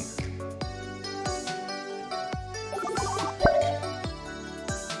key.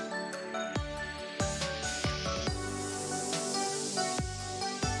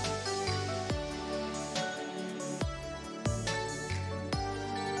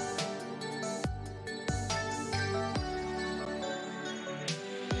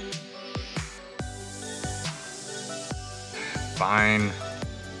 Fine.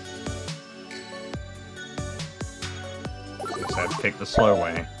 Just have to take the slow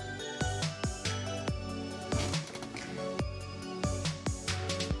way.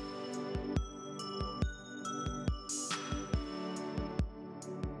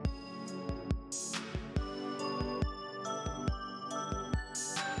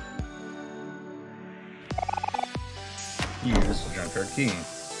 Use the junkyard key.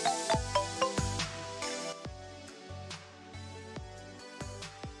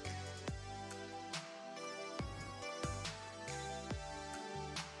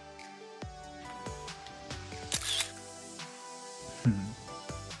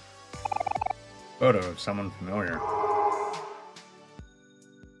 Photo of someone familiar.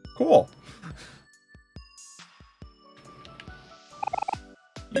 Cool.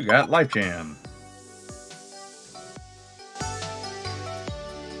 You got Life Jam.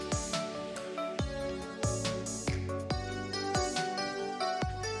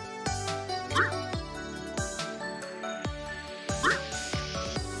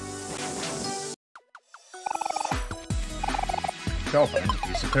 Go find a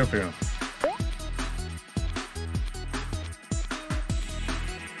piece of tofu.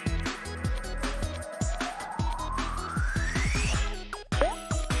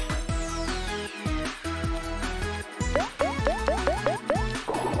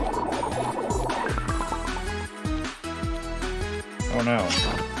 Oh no.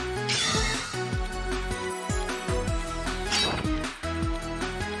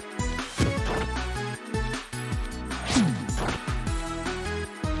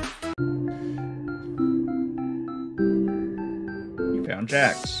 You found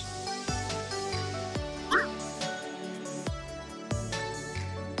Jax.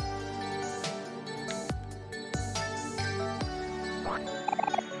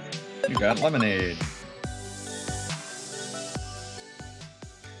 You got lemonade.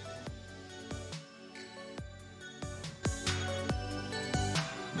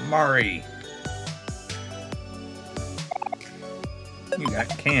 OMORI. You got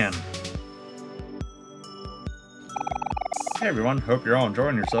can. Hey everyone, hope you're all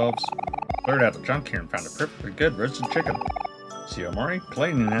enjoying yourselves. Cleared out the junk here and found a perfectly good roasted chicken. See OMORI?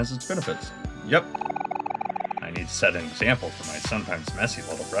 Cleaning has its benefits. Yep. I need to set an example for my sometimes messy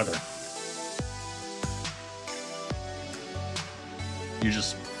little brother. You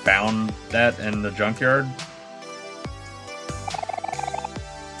just found that in the junkyard?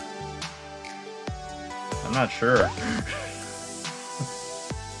 I'm not sure.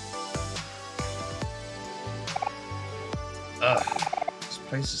 Ugh, this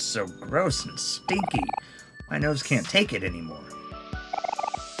place is so gross and stinky. My nose can't take it anymore.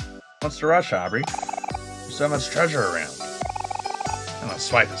 What's the rush, Aubrey? There's so much treasure around. I'm gonna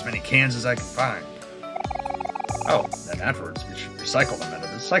swipe as many cans as I can find. Oh, then afterwards we should recycle them at a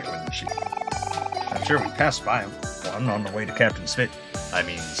recycling machine. I'm sure we passed by one on the way to Captain Space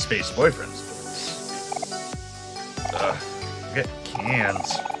Boyfriend's place. Ugh, get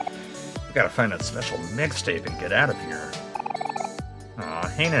cans. We gotta find that special mixtape and get out of here. Aw,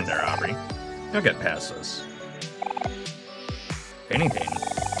 hang in there, Aubrey. You'll get past this. If anything,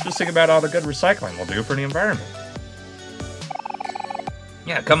 just think about all the good recycling we'll do for the environment.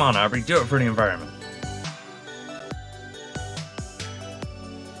 Yeah, come on, Aubrey, do it for the environment.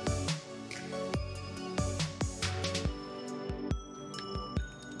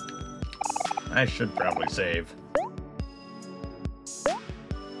 I should probably save.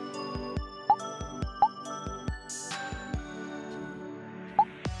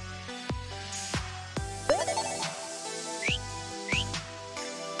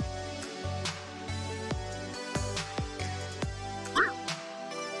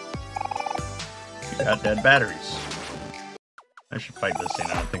 You got dead batteries. I should fight this thing.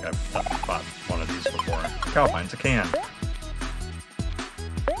 I don't think I've fought one of these before. Cal finds a can.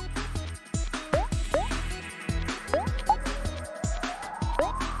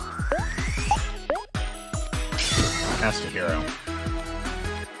 That's the hero.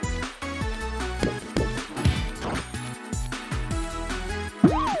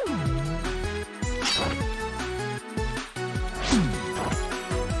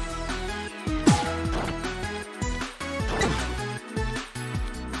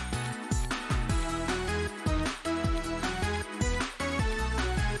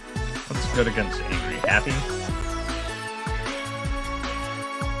 What's good against angry? Happy?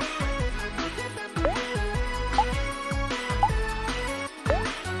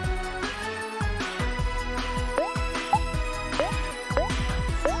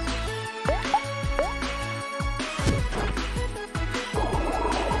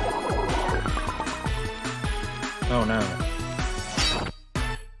 Oh no.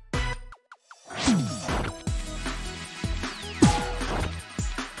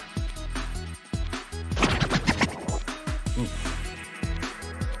 Oof.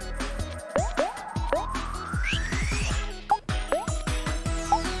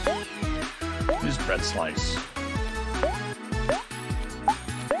 Use bread slice.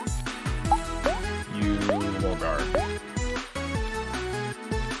 You will guard.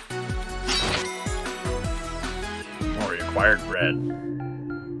 Acquired bread.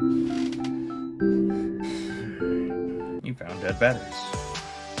 You found dead batteries.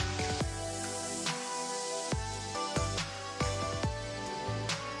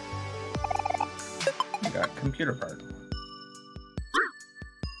 You got computer part.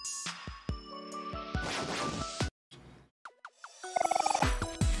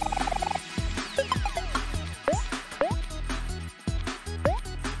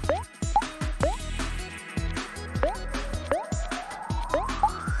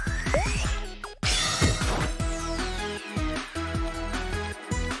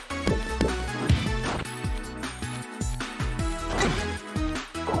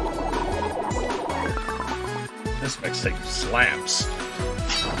 This mixtape slaps.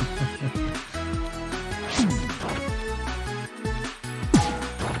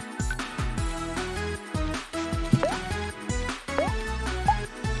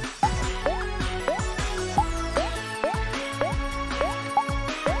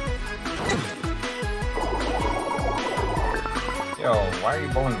 Yo, why are you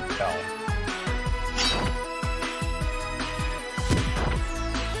bullying Kel?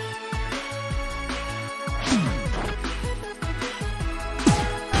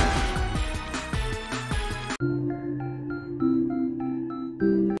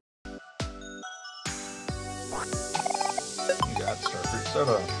 You got Starfruit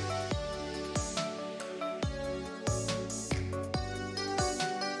Soda.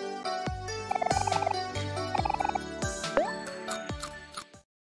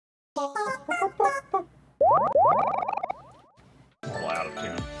 A little out of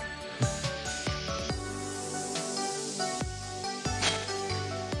tune.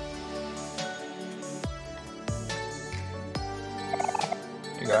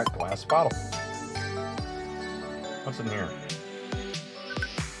 You got glass bottle. What's in here?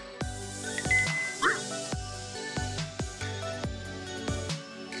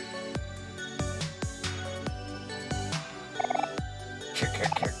 Kick.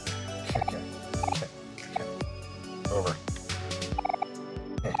 Over.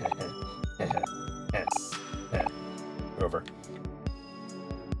 Over.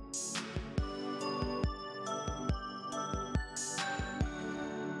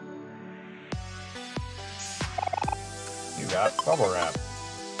 You got bubble wrap.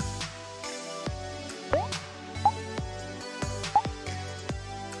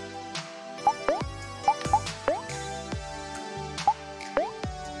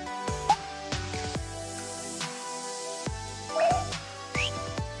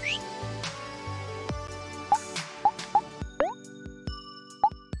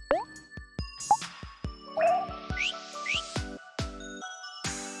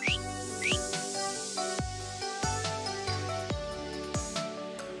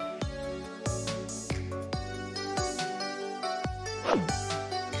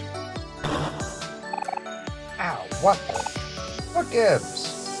 Ow, what? What gives?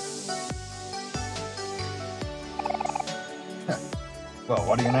 Well,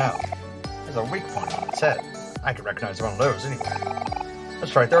 what do you know? There's a weak point on its head. I could recognize one of those anywhere.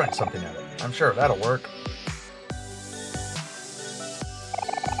 Let's try throwing something at it. I'm sure that'll work.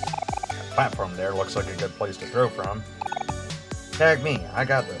 That platform there looks like a good place to throw from. Tag me, I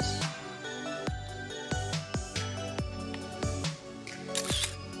got this.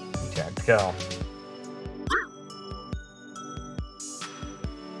 You tagged Kel.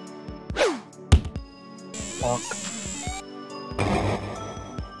 Bonk.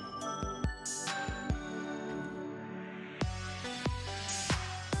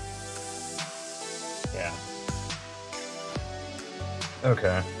 Yeah.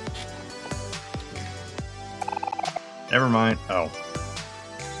 Okay. Never mind. Oh.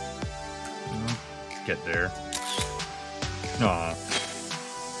 Get there. Aw.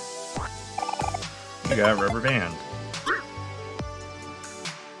 You got a rubber band.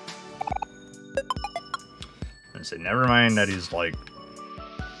 I say, never mind that he's like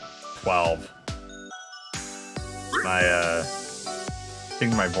 12. I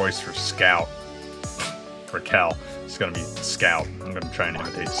think my voice for Scout, for Kel, is gonna be Scout. I'm gonna try and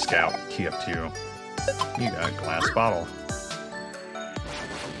imitate Scout TF2. You got a glass bottle.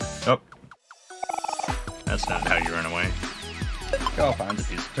 Oh. That's not how you run away. Kel finds a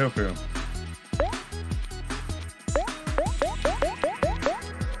piece of tofu.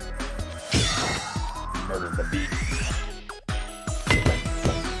 Murdered the beat.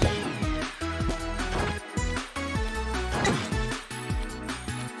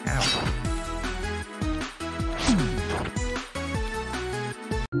 Ow.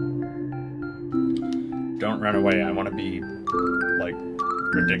 Don't run away. I want to be, like,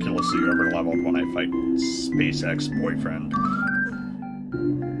 ridiculously over-leveled when I fight SpaceX boyfriend.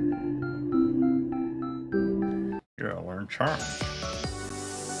 You're gonna learn charm.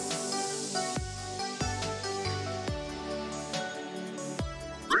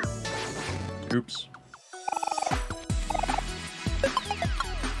 Oops.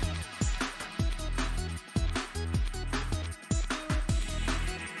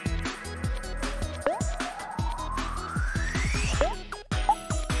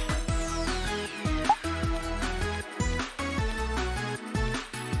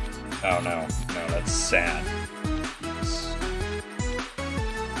 Oh no, no, that's sad. He's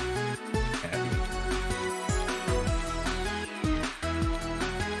happy.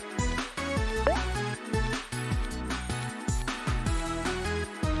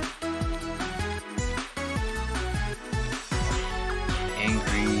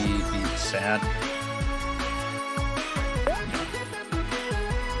 sad.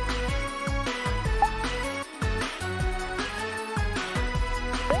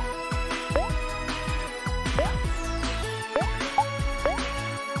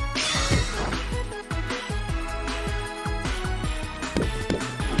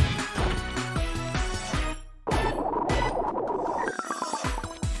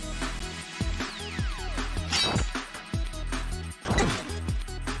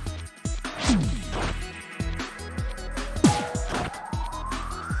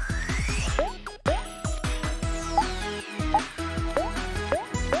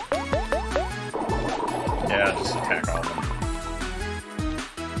 Yeah, just attack all of them.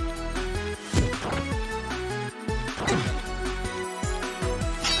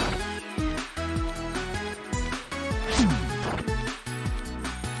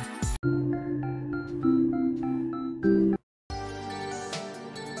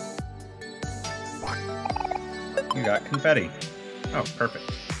 You got confetti. Oh,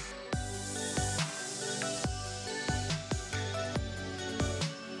 perfect.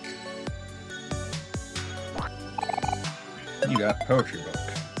 You got poetry book.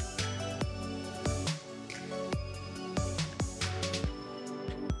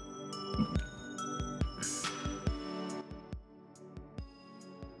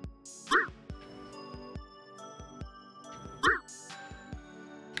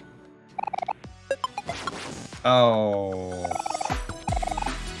 Oh.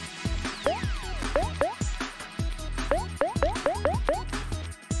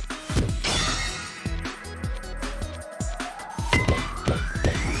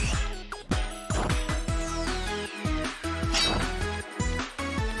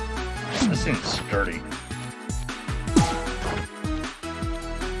 This thing's sturdy.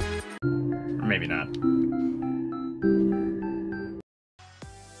 Or maybe not.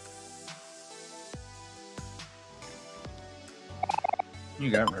 You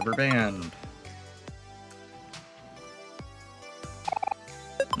got rubber band.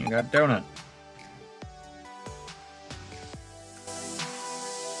 You got donut.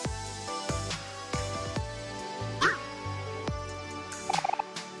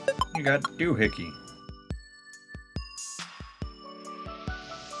 You got doohickey.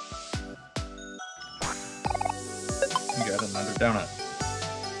 You got another donut.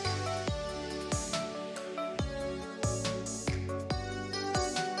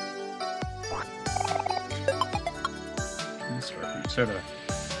 Soda.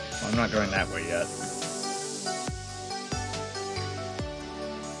 Well, I'm not going that way yet.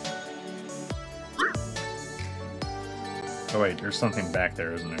 Oh wait, there's something back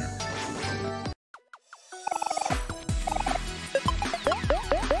there, isn't there?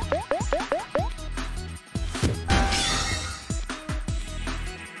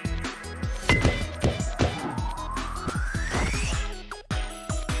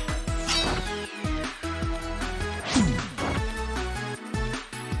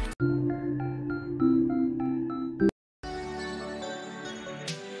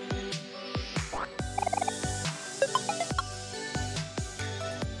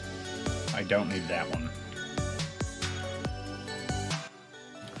 I don't need that one.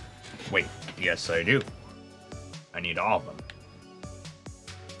 Wait, yes I do. I need all of them.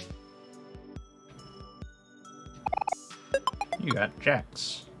 You got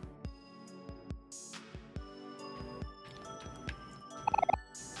jacks.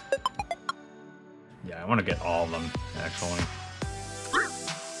 Yeah, I want to get all of them, actually.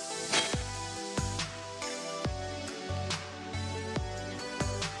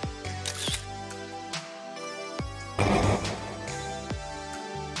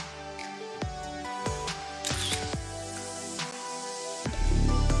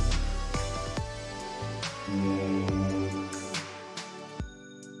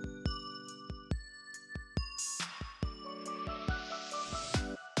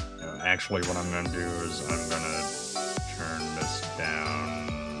 Actually, what I'm going to do is I'm going to turn this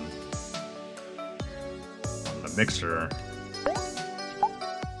down on the mixer.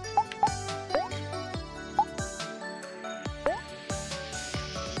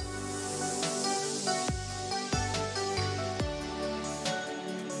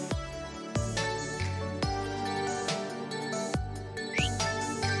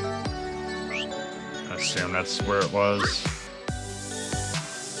 I assume that's where it was.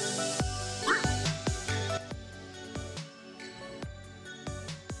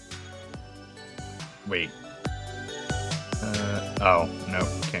 Wait. Oh, no,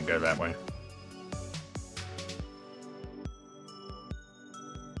 can't go that way.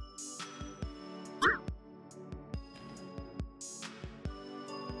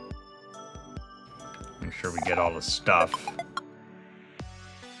 the stuff.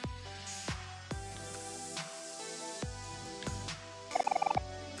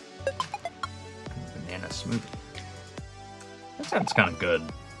 Banana smoothie. That sounds kind of good.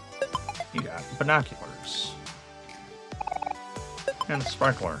 You got binoculars. And a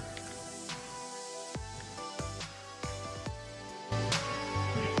sparkler.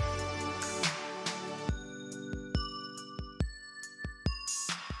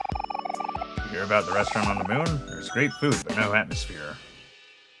 You hear about the restaurant on the moon? There's great food, but no atmosphere.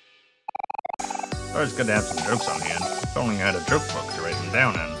 It's always good to have some jokes on hand. If only you had a joke book to write them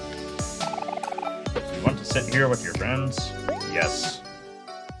down in. You want to sit here with your friends? Yes.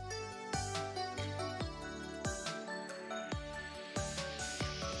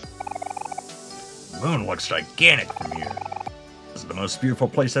 The moon looks gigantic from here. This is the most beautiful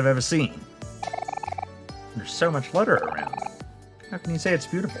place I've ever seen. There's so much litter around. How can you say it's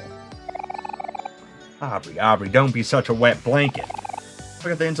beautiful? Aubrey, don't be such a wet blanket.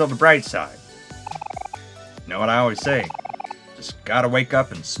 Look at things on the bright side. You know what I always say? Just gotta wake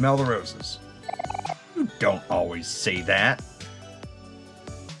up and smell the roses. You don't always say that.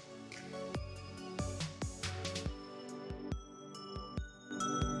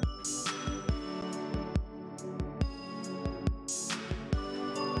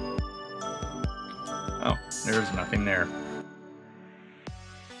 Oh, there's nothing there.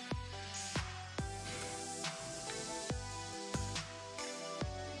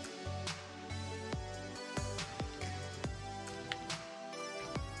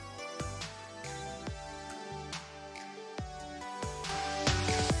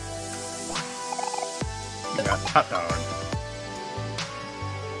 You got hot dog.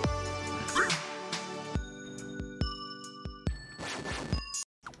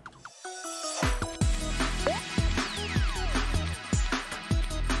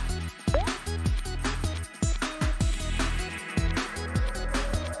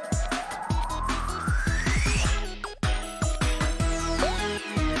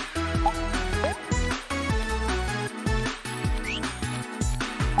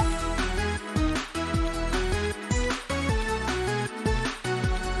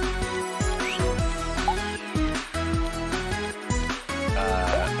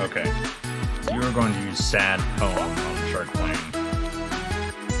 Okay. So you were going to use sad poem on the shark plane.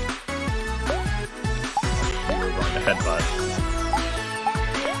 You were going to headbutt.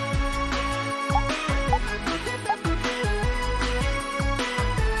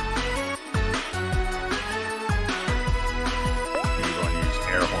 You were going to use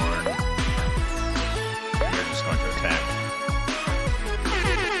air horn. And you're just going to attack.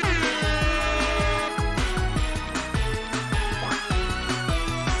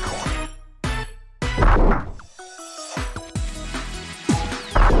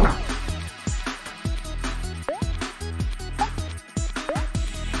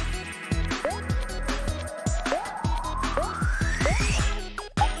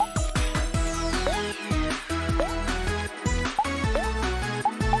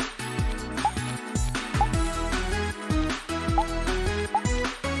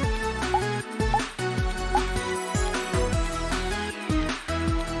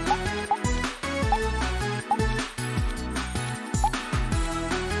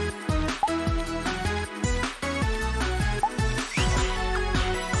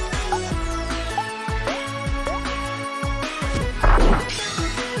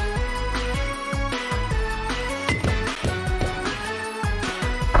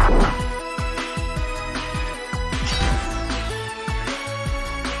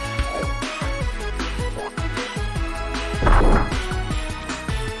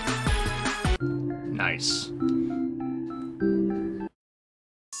 Nice.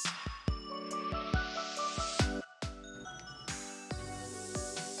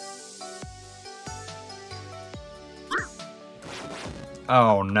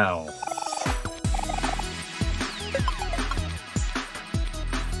 Oh no.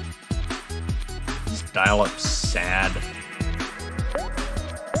 Just dial up sad.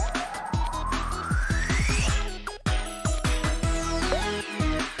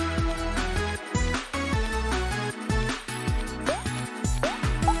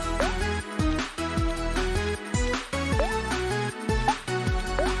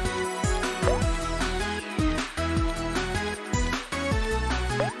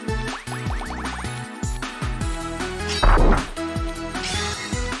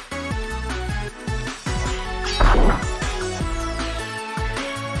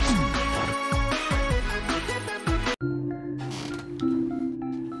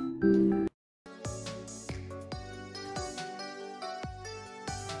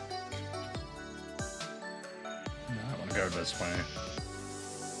 this way.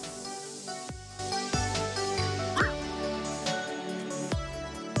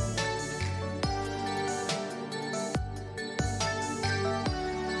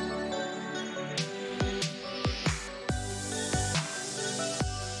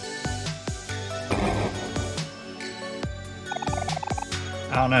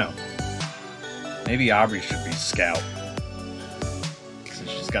 I don't know. Maybe Aubrey should be Scout. Since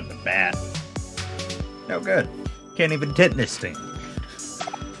she's got the bat. No good. Can't even hit this thing.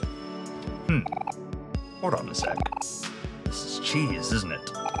 Hold on a sec. This is cheese, isn't it?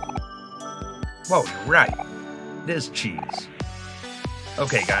 Whoa, you're right. It is cheese.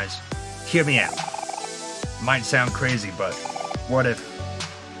 Okay, guys. Hear me out. Might sound crazy, but what if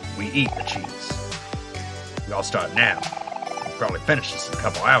we eat the cheese? We all start now. We'll probably finish this in a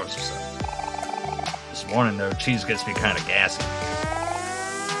couple hours or so. This morning, though, cheese gets me kind of gassy.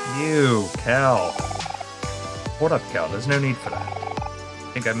 You, Kel. Hold up, Kel. There's no need for that.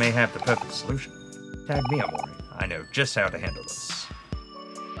 I think I may have the perfect solution. Tag me, OMORI. I know just how to handle this.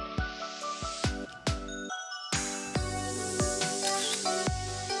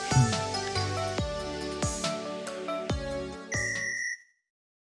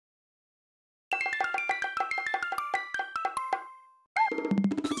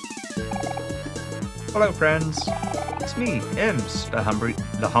 Hello, friends. It's me, Ems, the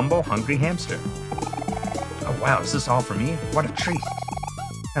humble, hungry hamster. Oh wow, is this all for me? What a treat.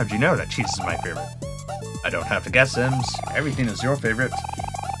 How'd you know that cheese is my favorite? I don't have to guess, Ems. Everything is your favorite.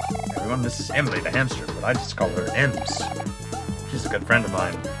 Everyone, this is Emily the hamster, but I just call her Ems. She's a good friend of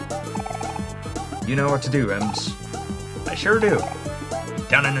mine. You know what to do, Ems. I sure do.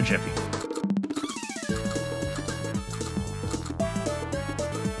 Down in a jiffy.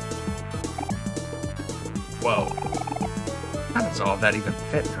 Whoa. How does all that even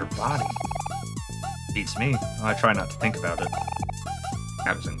fit in her body? Beats me. I try not to think about it.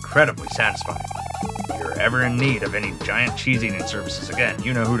 That was incredibly satisfying. If you're ever in need of any giant cheese eating services again,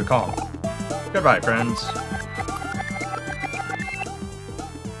 you know who to call. Goodbye, friends.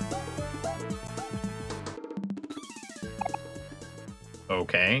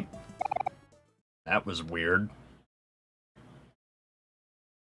 Okay. That was weird.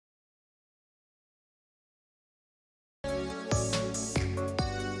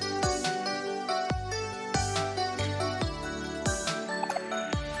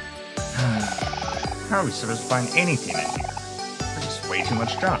 How are we supposed to find anything in here? There's just way too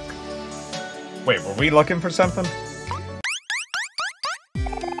much junk. Wait, were we looking for something?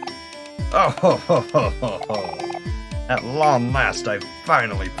 Oh, ho, ho, ho, ho, ho. At long last, I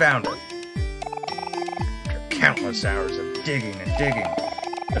finally found it. After countless hours of digging and digging,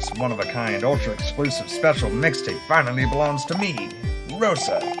 this one-of-a-kind, ultra-exclusive special mixtape finally belongs to me,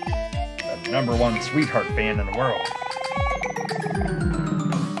 Rosa, the #1 sweetheart fan in the world.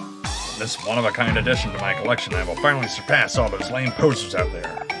 This one-of-a-kind addition to my collection, I will finally surpass all those lame posters out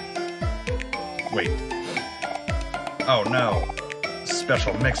there. Wait. Oh no.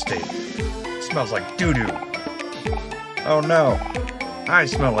 Special mixtape. It smells like doo-doo. Oh no. I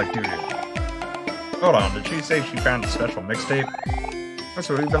smell like doo-doo. Hold on, did she say she found a special mixtape? That's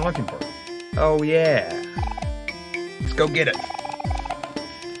what we've been looking for. Oh yeah. Let's go get it.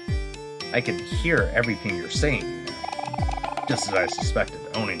 I can hear everything you're saying. Just as I suspected,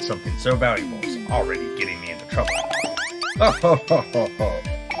 owning something so valuable is already getting me into trouble. Oh, ho, ho, ho, ho.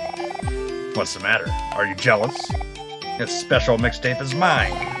 What's the matter? Are you jealous? This special mixtape is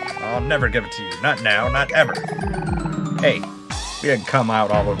mine. I'll never give it to you. Not now, not ever. Hey, we didn't come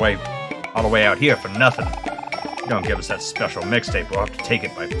out all the way out here for nothing. If you don't give us that special mixtape, we'll have to take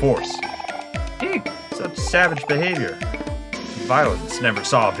it by force. Eek, such savage behavior. Violence never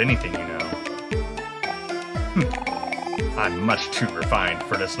solved anything, you know. I'm much too refined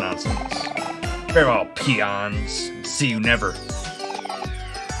for this nonsense. Farewell, peons. See you never.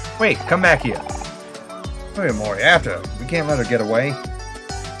 Wait, come back here. Wait, OMORI, after. We can't let her get away.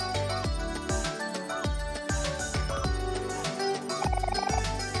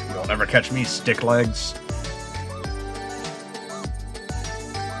 You'll never catch me, stick legs.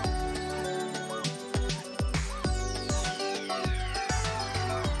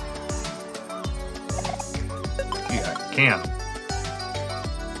 Yeah, I can.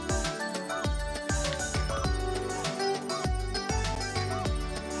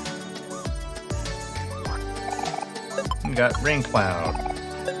 We got rain cloud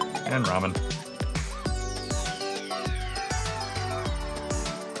and ramen.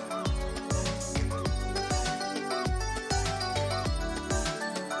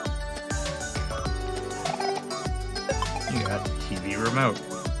 You got TV remote.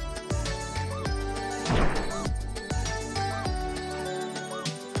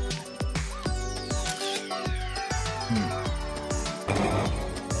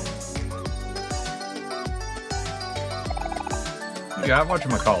 You got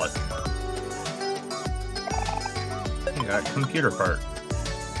whatchamacallit. You got computer part.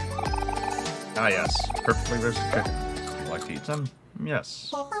 Ah yes, perfectly roasted chicken. Would you like to eat some?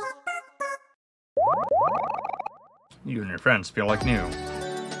 Yes. You and your friends feel like new.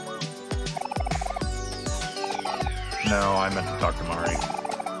 No, I meant to talk to Mari.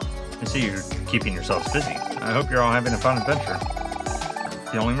 I see you're keeping yourselves busy. I hope you're all having a fun adventure.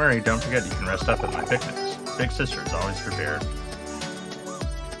 Feeling weary, don't forget you can rest up at my picnics. Big sister is always prepared.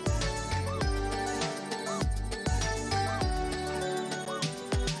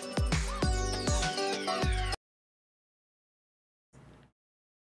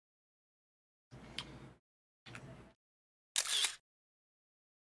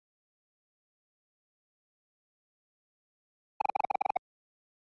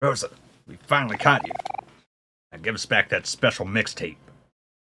 Rosa, we finally caught you. Now give us back that special mixtape.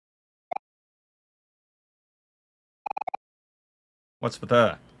 What's with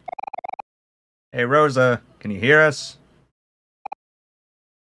the... Hey, Rosa, can you hear us?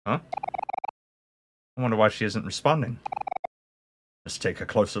 Huh? I wonder why she isn't responding. Let's take a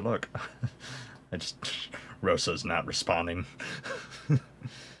closer look. Rosa's not responding.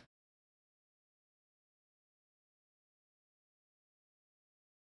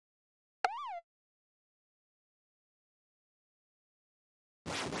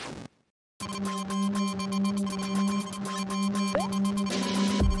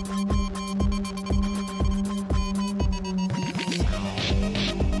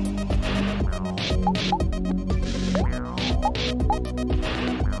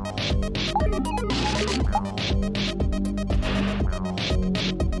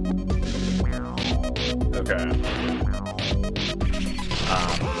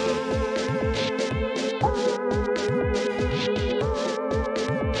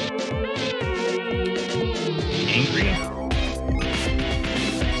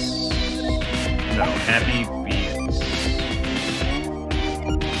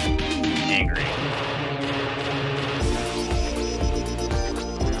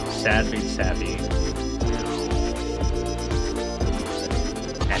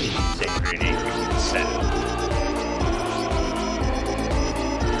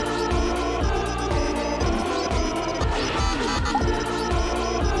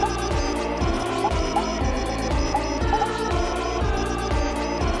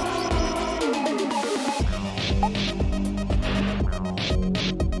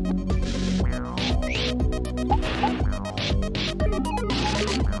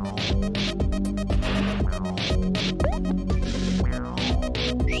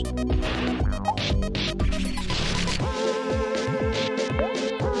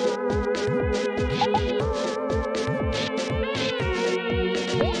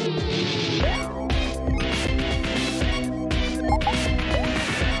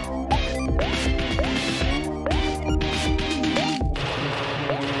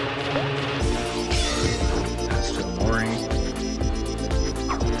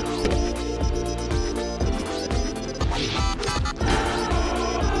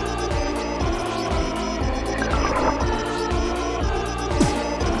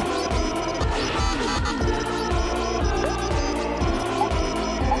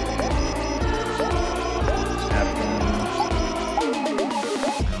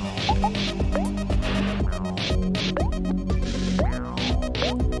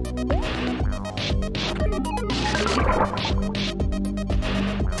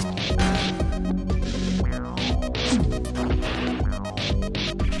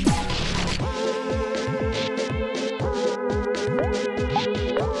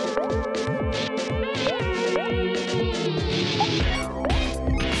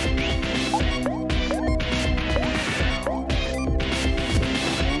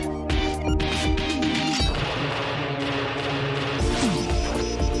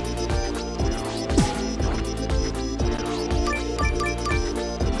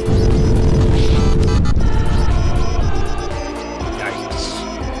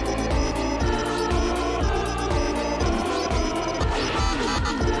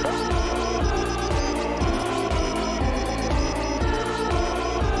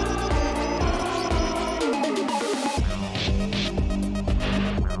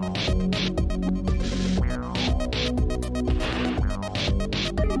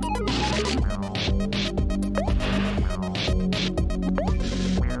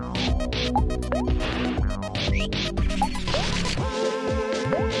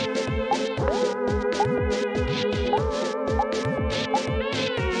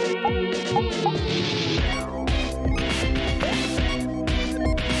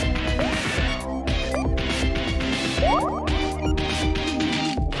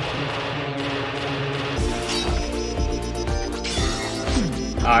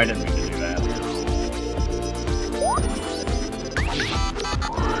 I didn't mean to do that.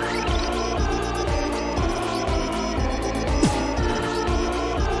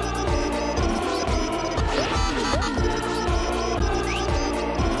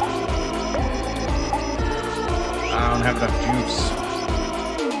 I don't have enough juice.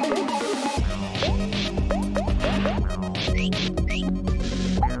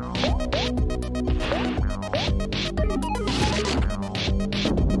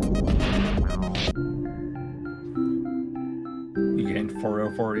 You gained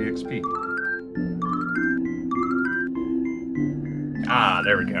 404 EXP. Ah,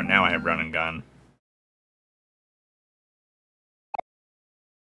 there we go. Now I have run and gun.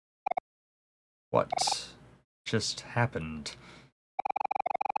 What just happened?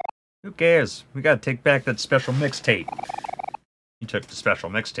 Who cares? We gotta take back that special mixtape. You took the special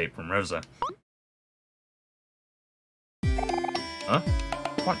mixtape from Rosa. Huh?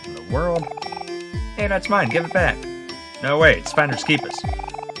 What in the world? Hey, that's mine. Give it back. No way. It's Finders Keepers.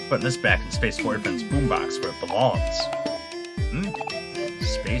 Putting this back in Space Boyfriend's boombox where it belongs.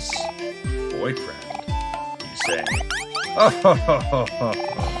 Space Boyfriend, you say?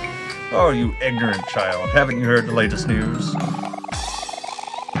 Oh, you ignorant child. Haven't you heard the latest news?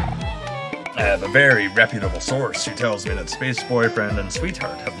 I have a very reputable source who tells me that Space Boyfriend and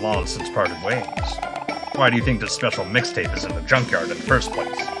Sweetheart have long since parted ways. Why do you think this special mixtape is in the junkyard in the first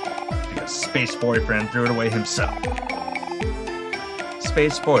place? Because Space Boyfriend threw it away himself.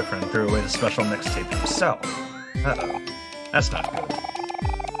 Space Boyfriend threw away the special mixtape himself. Uh-oh. That's not good.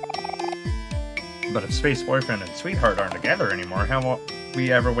 But if Space Boyfriend and Sweetheart aren't together anymore, how will we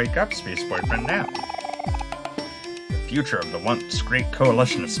ever wake up Space Boyfriend now? The future of the once great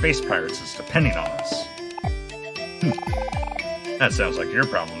coalition of space pirates is depending on us. That sounds like your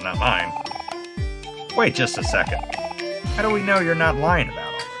problem, not mine. Wait just a second. How do we know you're not lying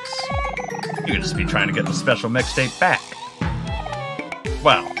about all this? You could just be trying to get the special mixtape back.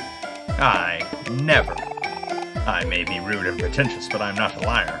 Well, I never. I may be rude and pretentious, but I'm not a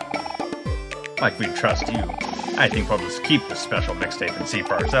liar. Like we'd trust you, I think we'll just keep the special mixtape and see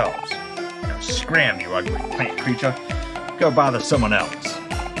for ourselves. Now scram, you ugly plant creature. Go bother someone else.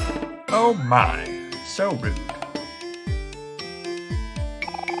 Oh my, so rude.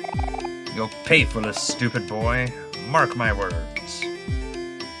 You'll pay for this, stupid boy. Mark my words.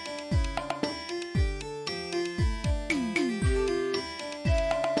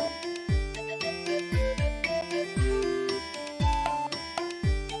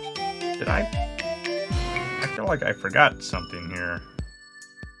 Did I feel like I forgot something here.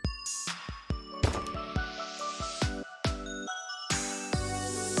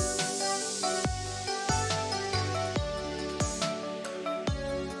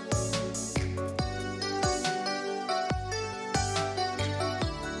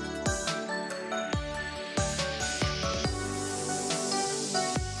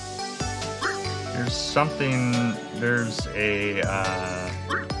 There's something, there's a,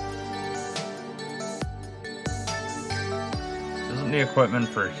 isn't the equipment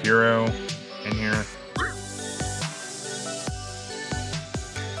for Hero in here?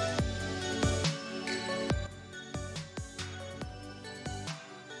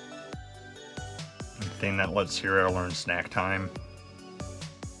 The thing that lets Hero learn snack time.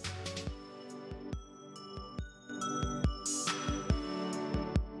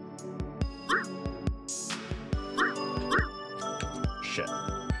 Shit.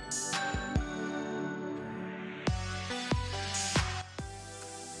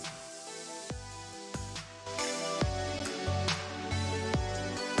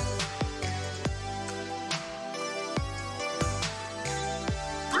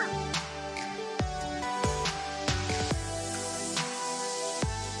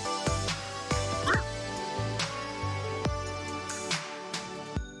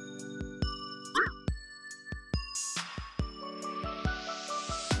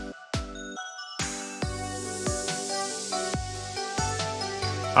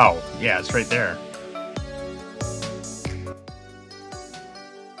 Oh, yeah, it's right there.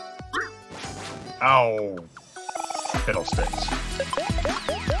 Oh, fiddlesticks.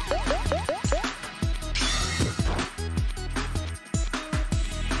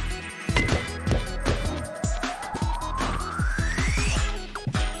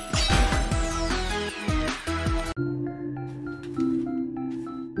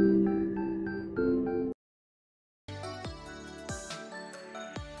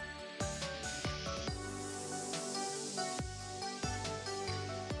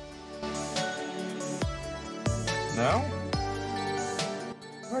 No?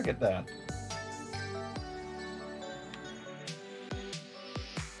 Where did I get that?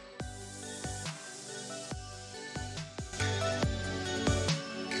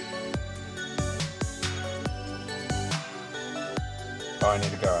 Oh, I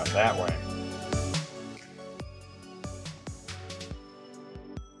need to go out that way.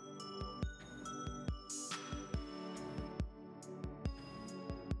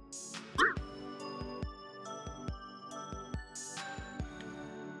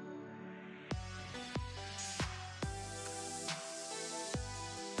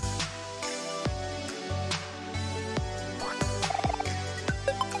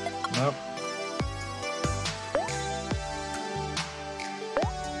 Nope.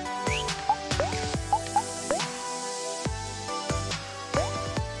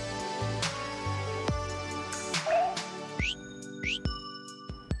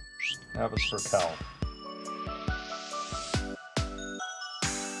 That was for Cal.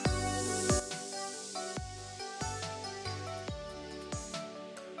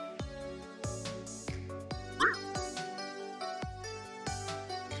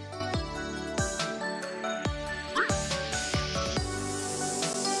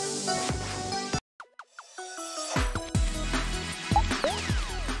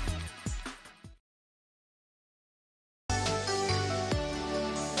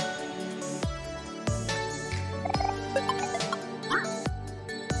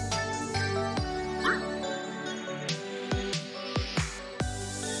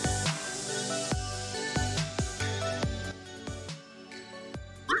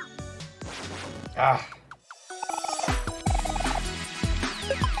 Ah.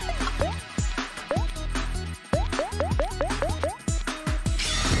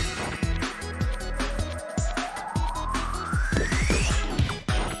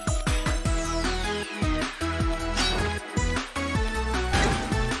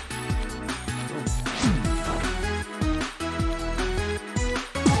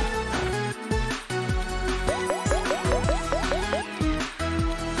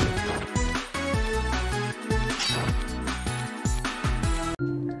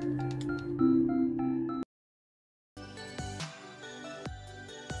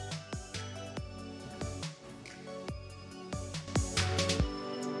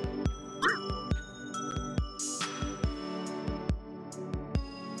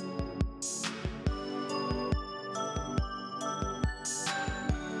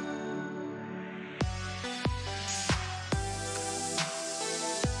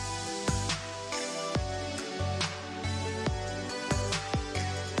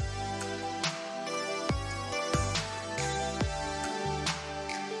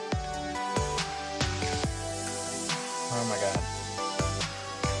 Oh my god.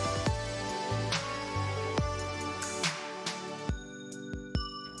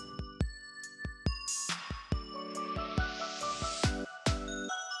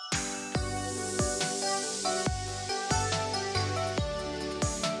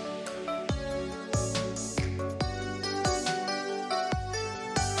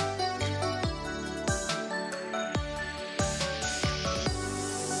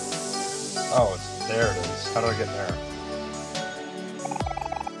 Oh, there it is. How do I get there?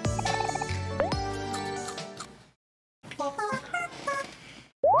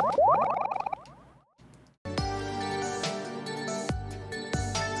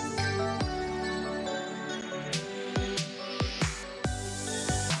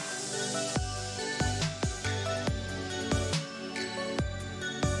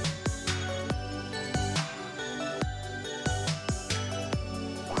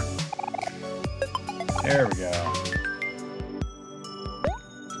 There we go.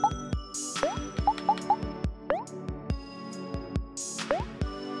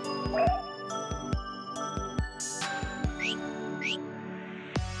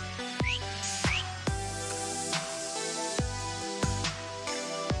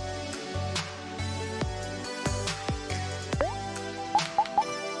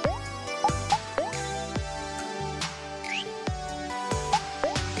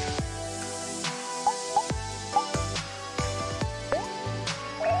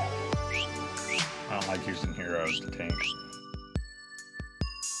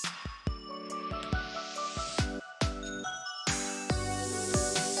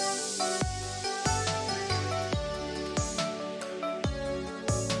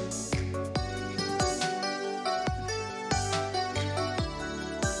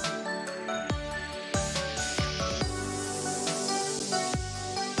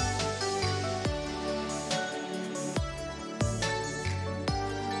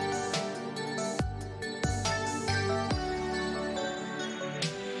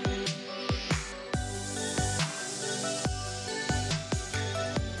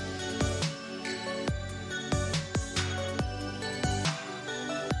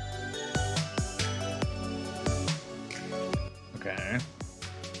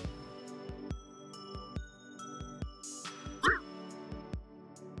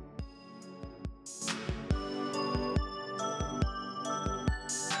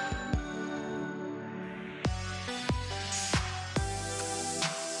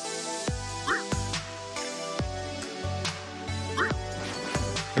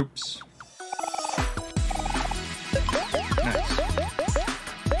 Oops.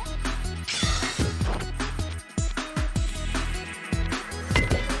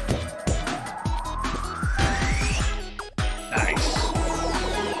 Nice.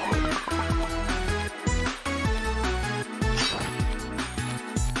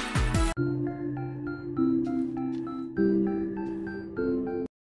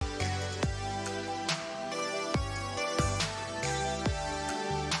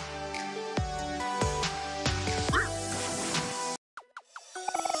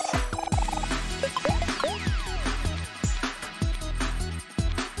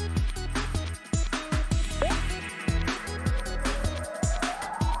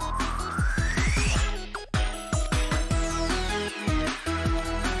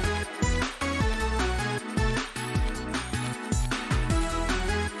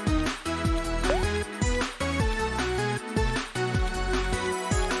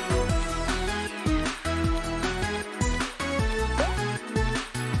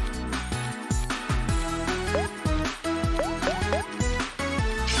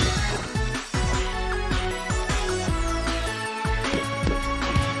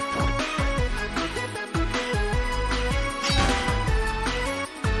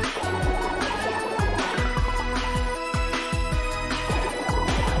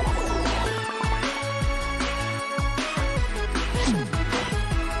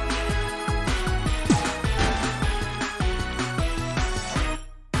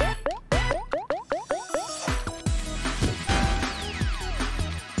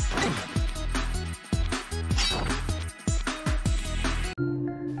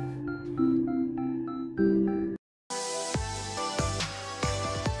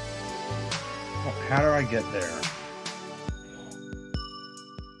 How do I get there?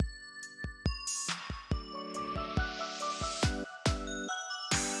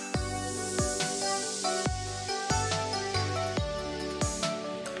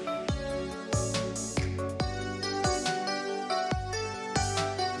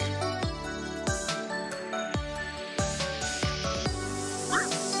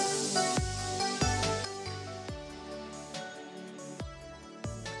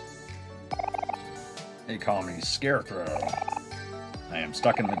 They call me Scarecrow. I am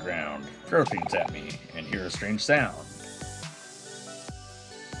stuck in the ground. Throw things at me and hear a strange sound.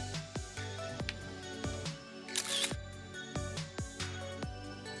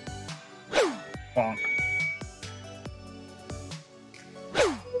 Bonk.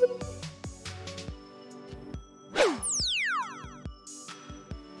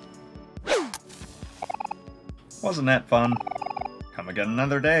 Wasn't that fun? Come again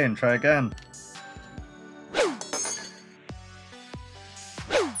another day and try again.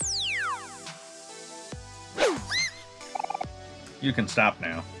 You can stop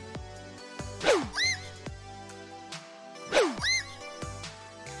now.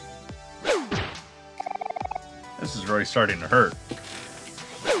 This is really starting to hurt.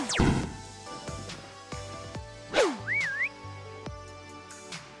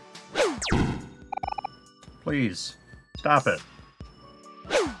 Please, stop it.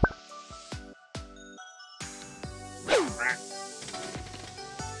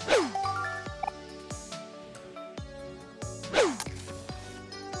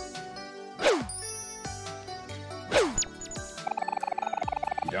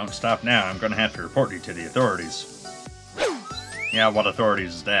 Don't stop now, I'm gonna have to report you to the authorities. Yeah, what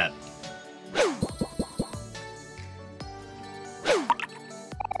authorities is that?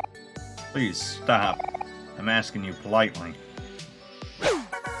 Please, stop. I'm asking you politely.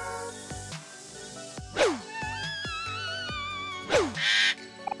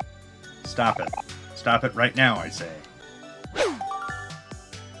 Stop it. Stop it right now, I say.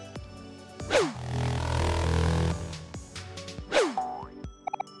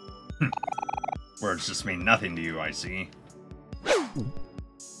 Words just mean nothing to you, I see.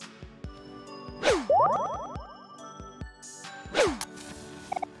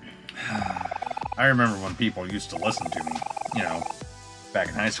 I remember when people used to listen to me. You know, back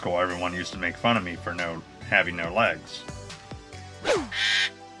in high school, everyone used to make fun of me for having no legs.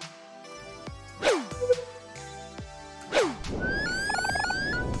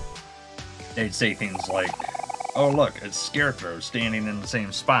 They'd say things like, "Oh look, it's Scarecrow standing in the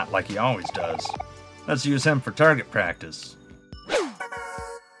same spot like he always does. Let's use him for target practice."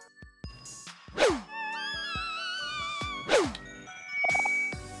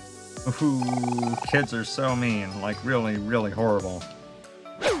 Ooh, kids are so mean, like really, really horrible.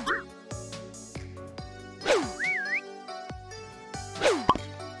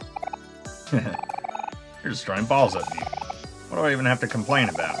 You're just throwing balls at me. What do I even have to complain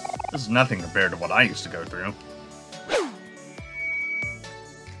about? This is nothing compared to what I used to go through.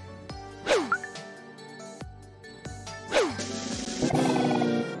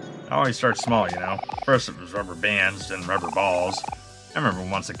 I always start small, you know. First it was rubber bands, then rubber balls. I remember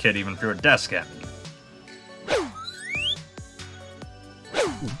once a kid even threw a desk at me.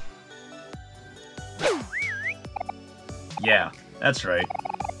 Yeah, that's right.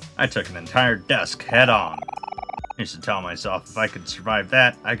 I took an entire desk head on. I used to tell myself if I could survive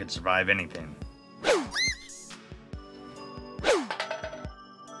that, I could survive anything.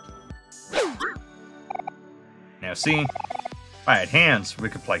 Now see, if I had hands, we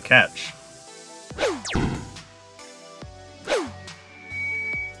could play catch.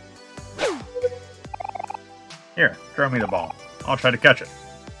 Here, throw me the ball. I'll try to catch it.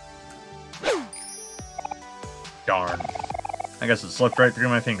 Darn. I guess it slipped right through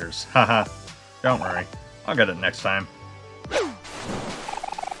my fingers. Haha. Don't worry. I'll get it next time.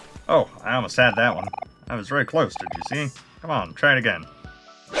 Oh, I almost had that one. I was very close, did you see? Come on, try it again.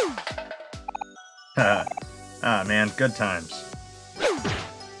 Haha. Ah, man, good times.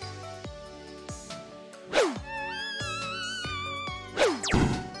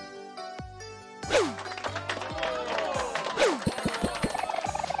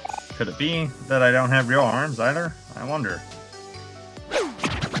 Could it be that I don't have real arms either? I wonder.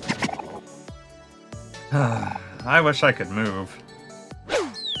 I wish I could move.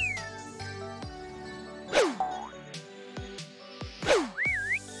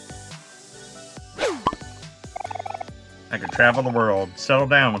 I could travel the world, settle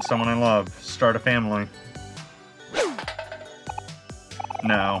down with someone I love, start a family.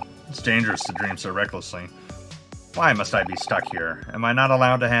 No, it's dangerous to dream so recklessly. Why must I be stuck here? Am I not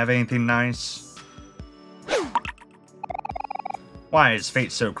allowed to have anything nice? Why is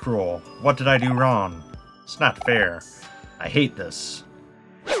fate so cruel? What did I do wrong? It's not fair. I hate this.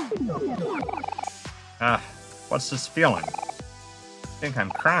 What's this feeling? I think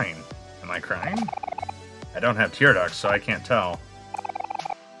I'm crying. Am I crying? I don't have tear ducts, so I can't tell.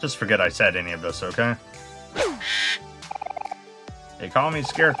 Just forget I said any of this, okay? They call me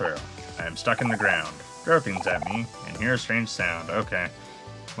Scarecrow. I am stuck in the ground. Throw things at me, and hear a strange sound. Okay.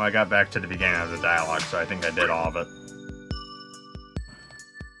 Well, I got back to the beginning of the dialogue, so I think I did all of it.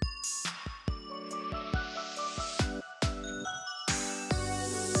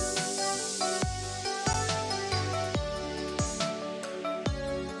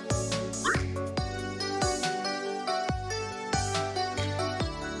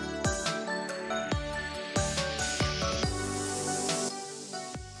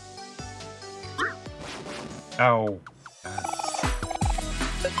 Oh.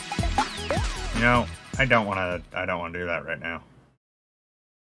 You know, I don't want to do that right now.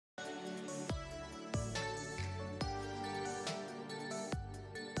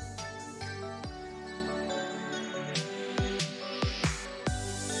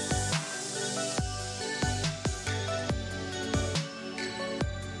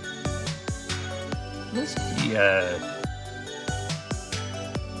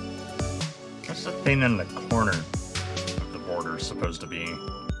 What's the thing in the corner of the border supposed to be? In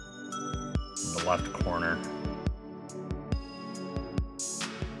the left corner.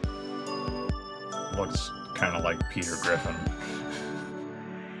 Looks kind of like Peter Griffin.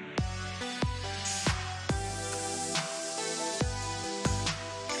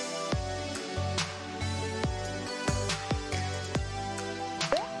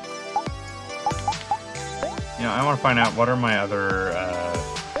 You know, I want to find out what are my other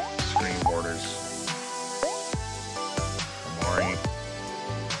screen borders. OMORI,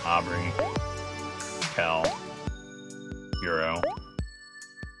 Aubrey, Kel, Hero,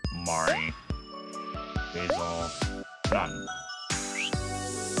 Mari, Basil, none.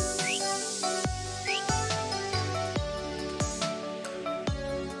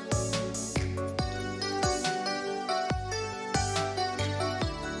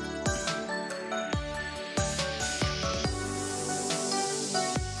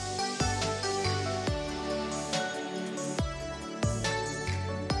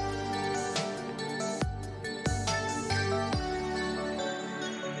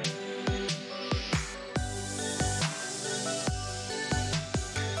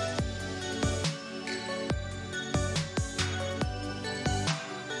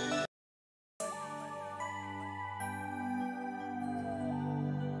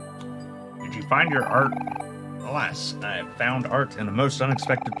 Did you find your art? Alas, I have found art in a most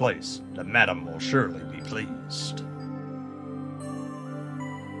unexpected place. The madam will surely be pleased.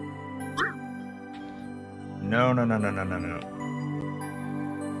 No.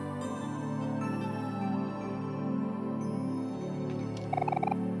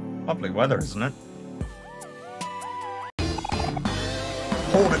 Lovely weather, isn't it?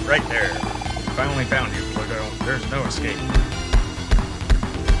 Hold it right there. Finally found you, Pluto. There's no escape.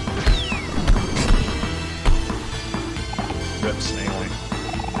 Rip snailing.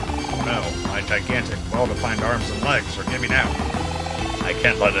 Oh no, my gigantic, well-defined arms and legs are giving out. I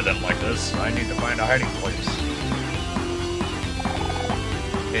can't let it in like this. I need to find a hiding place.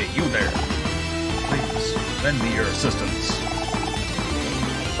 Hey, you there. Please, lend me your assistance.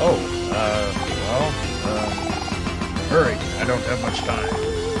 Oh, hurry. I don't have much time.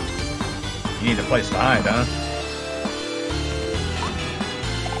 You need a place to hide, huh?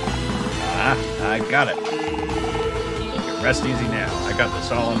 Ah, I got it. You can rest easy now. I got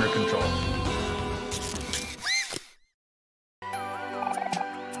this all under control.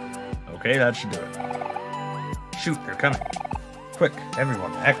 Okay, that should do it. Shoot, they're coming. Quick,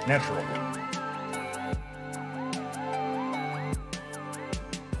 everyone, act natural.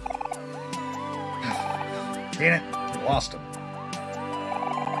 Damn it, we lost him.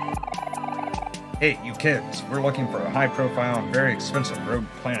 Hey, you kids, we're looking for a high-profile and very expensive rogue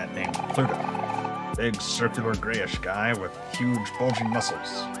planet named Pluto. Big, circular, grayish guy with huge, bulging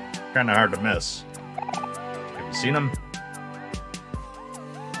muscles. Kinda hard to miss. Have you seen him?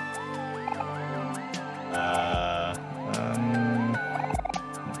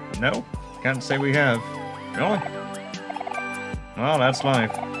 No, can't say we have. Really? Well, that's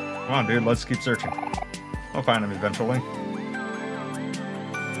life. Come on, dude, let's keep searching. We'll find him eventually.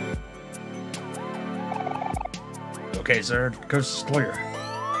 Okay, sir, coast is clear.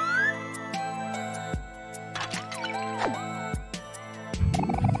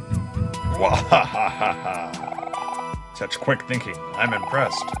 Wahahaha! Such quick thinking. I'm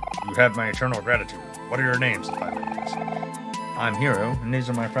impressed. You have my eternal gratitude. What are your names, if I may ask? I'm Hero, and these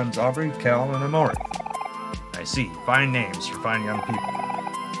are my friends Aubrey, Cal, and OMORI. I see. Fine names for fine young people.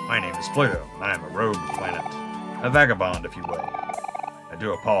 My name is Pluto, and I am a rogue planet. A vagabond, if you will. I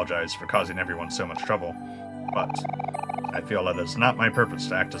do apologize for causing everyone so much trouble, but I feel that it's not my purpose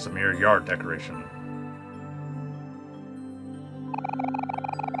to act as a mere yard decoration.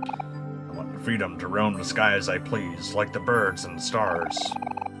 I want the freedom to roam the sky as I please, like the birds and the stars.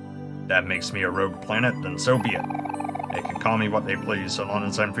 If that makes me a rogue planet, then so be it. They can call me what they please, so long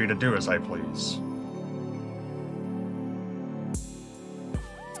as I'm free to do as I please.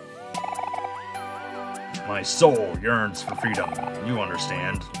 My soul yearns for freedom. You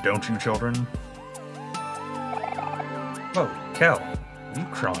understand, don't you, children? Whoa, Cal, are you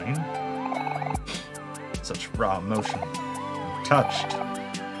crying? Such raw emotion. I'm touched.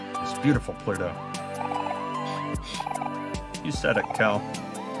 It's beautiful, Pluto. You said it, Cal.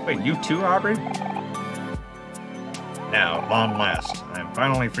 Wait, you too, Aubrey? Now, at long last, I am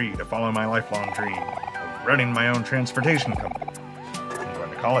finally free to follow my lifelong dream of running my own transportation company. I'm going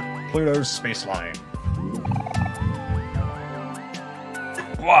to call it Pluto's Space Line.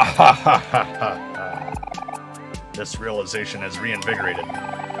 This realization has reinvigorated me.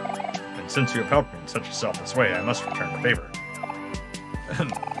 And since you have helped me in such a selfless way, I must return the favor.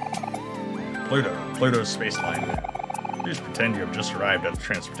 Pluto's Space Line now. Please pretend you have just arrived at the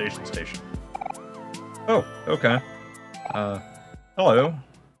transportation station. Oh, okay. Hello,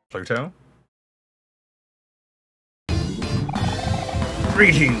 Pluto.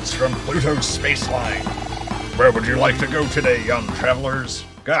 Greetings from Pluto's Space Line. Where would you like to go today, young travelers?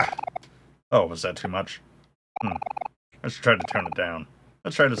 Gah! Oh, was that too much? Let's try to tone it down.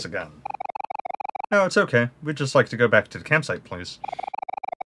 Let's try this again. No, it's okay. We'd just like to go back to the campsite, please.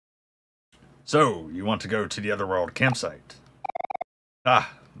 So, you want to go to the Otherworld campsite?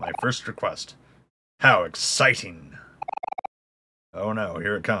 Ah, my first request. How exciting! Oh no,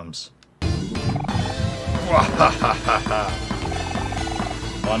 here it comes.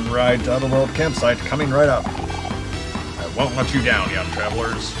 One ride to Otherworld campsite coming right up. I won't let you down, young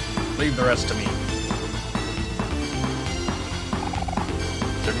travelers. Leave the rest to me.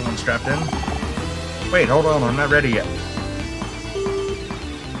 Is everyone strapped in? Wait, hold on, I'm not ready yet.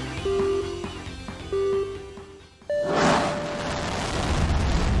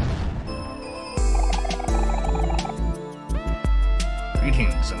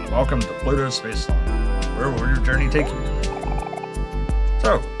 Greetings and welcome to Pluto's Space Line. Where will your journey take you?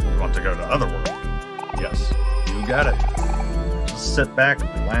 So, you want to go to Otherworld? Yes, you got it. Just sit back,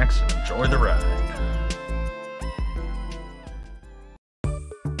 relax, and enjoy the ride.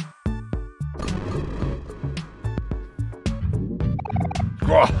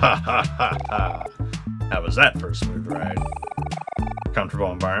 How was that for a smooth ride?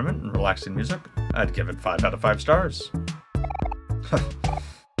 Comfortable environment and relaxing music? I'd give it 5 out of 5 stars.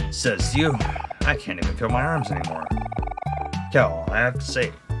 Says you. I can't even feel my arms anymore. Cal, I have to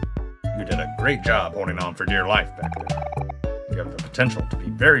say, You did a great job holding on for dear life back there. You have the potential to be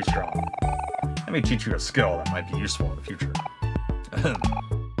very strong. Let me teach you a skill that might be useful in the future.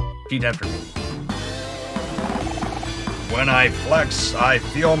 Repeat after me. When I flex, I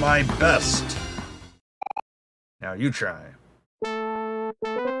feel my best. Now you try.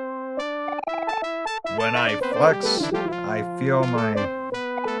 When I flex, I feel my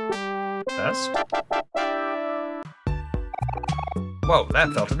best. Whoa,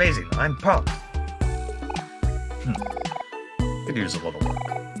 that felt amazing. I'm pumped. Could use a little work.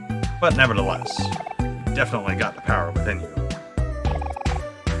 But nevertheless, you definitely got the power within you.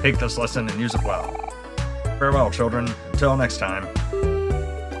 Take this lesson and use it well. Farewell, children. Until next time.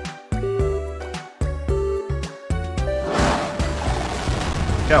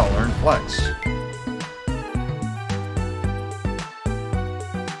 Cal, learn flex.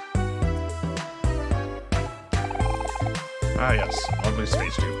 Ah yes, lovely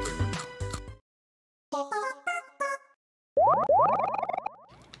space tube food.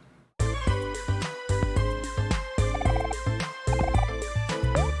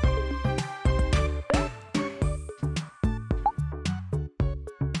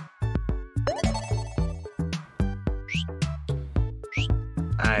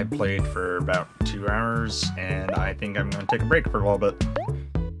 I played for about 2 hours, and I think I'm going to take a break for a little bit.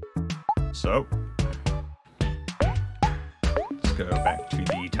 So, let's go back to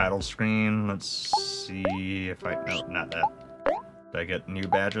the title screen. Let's see if I... No, not that. Did I get new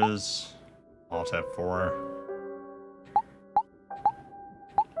badges? Alt F4.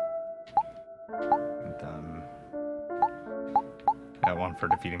 Got one for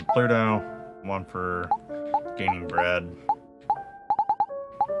defeating Pluto, one for gaining bread.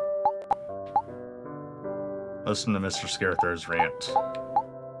 Listen to Mr. Scarethrow's rant.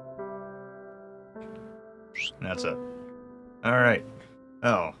 And that's it. Alright.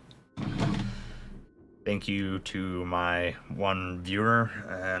 Oh. Thank you to my one viewer,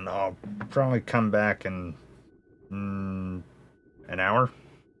 and I'll probably come back in an hour.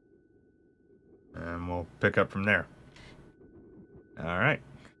 And we'll pick up from there. Alright.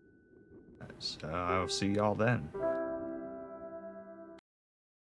 So I'll see y'all then.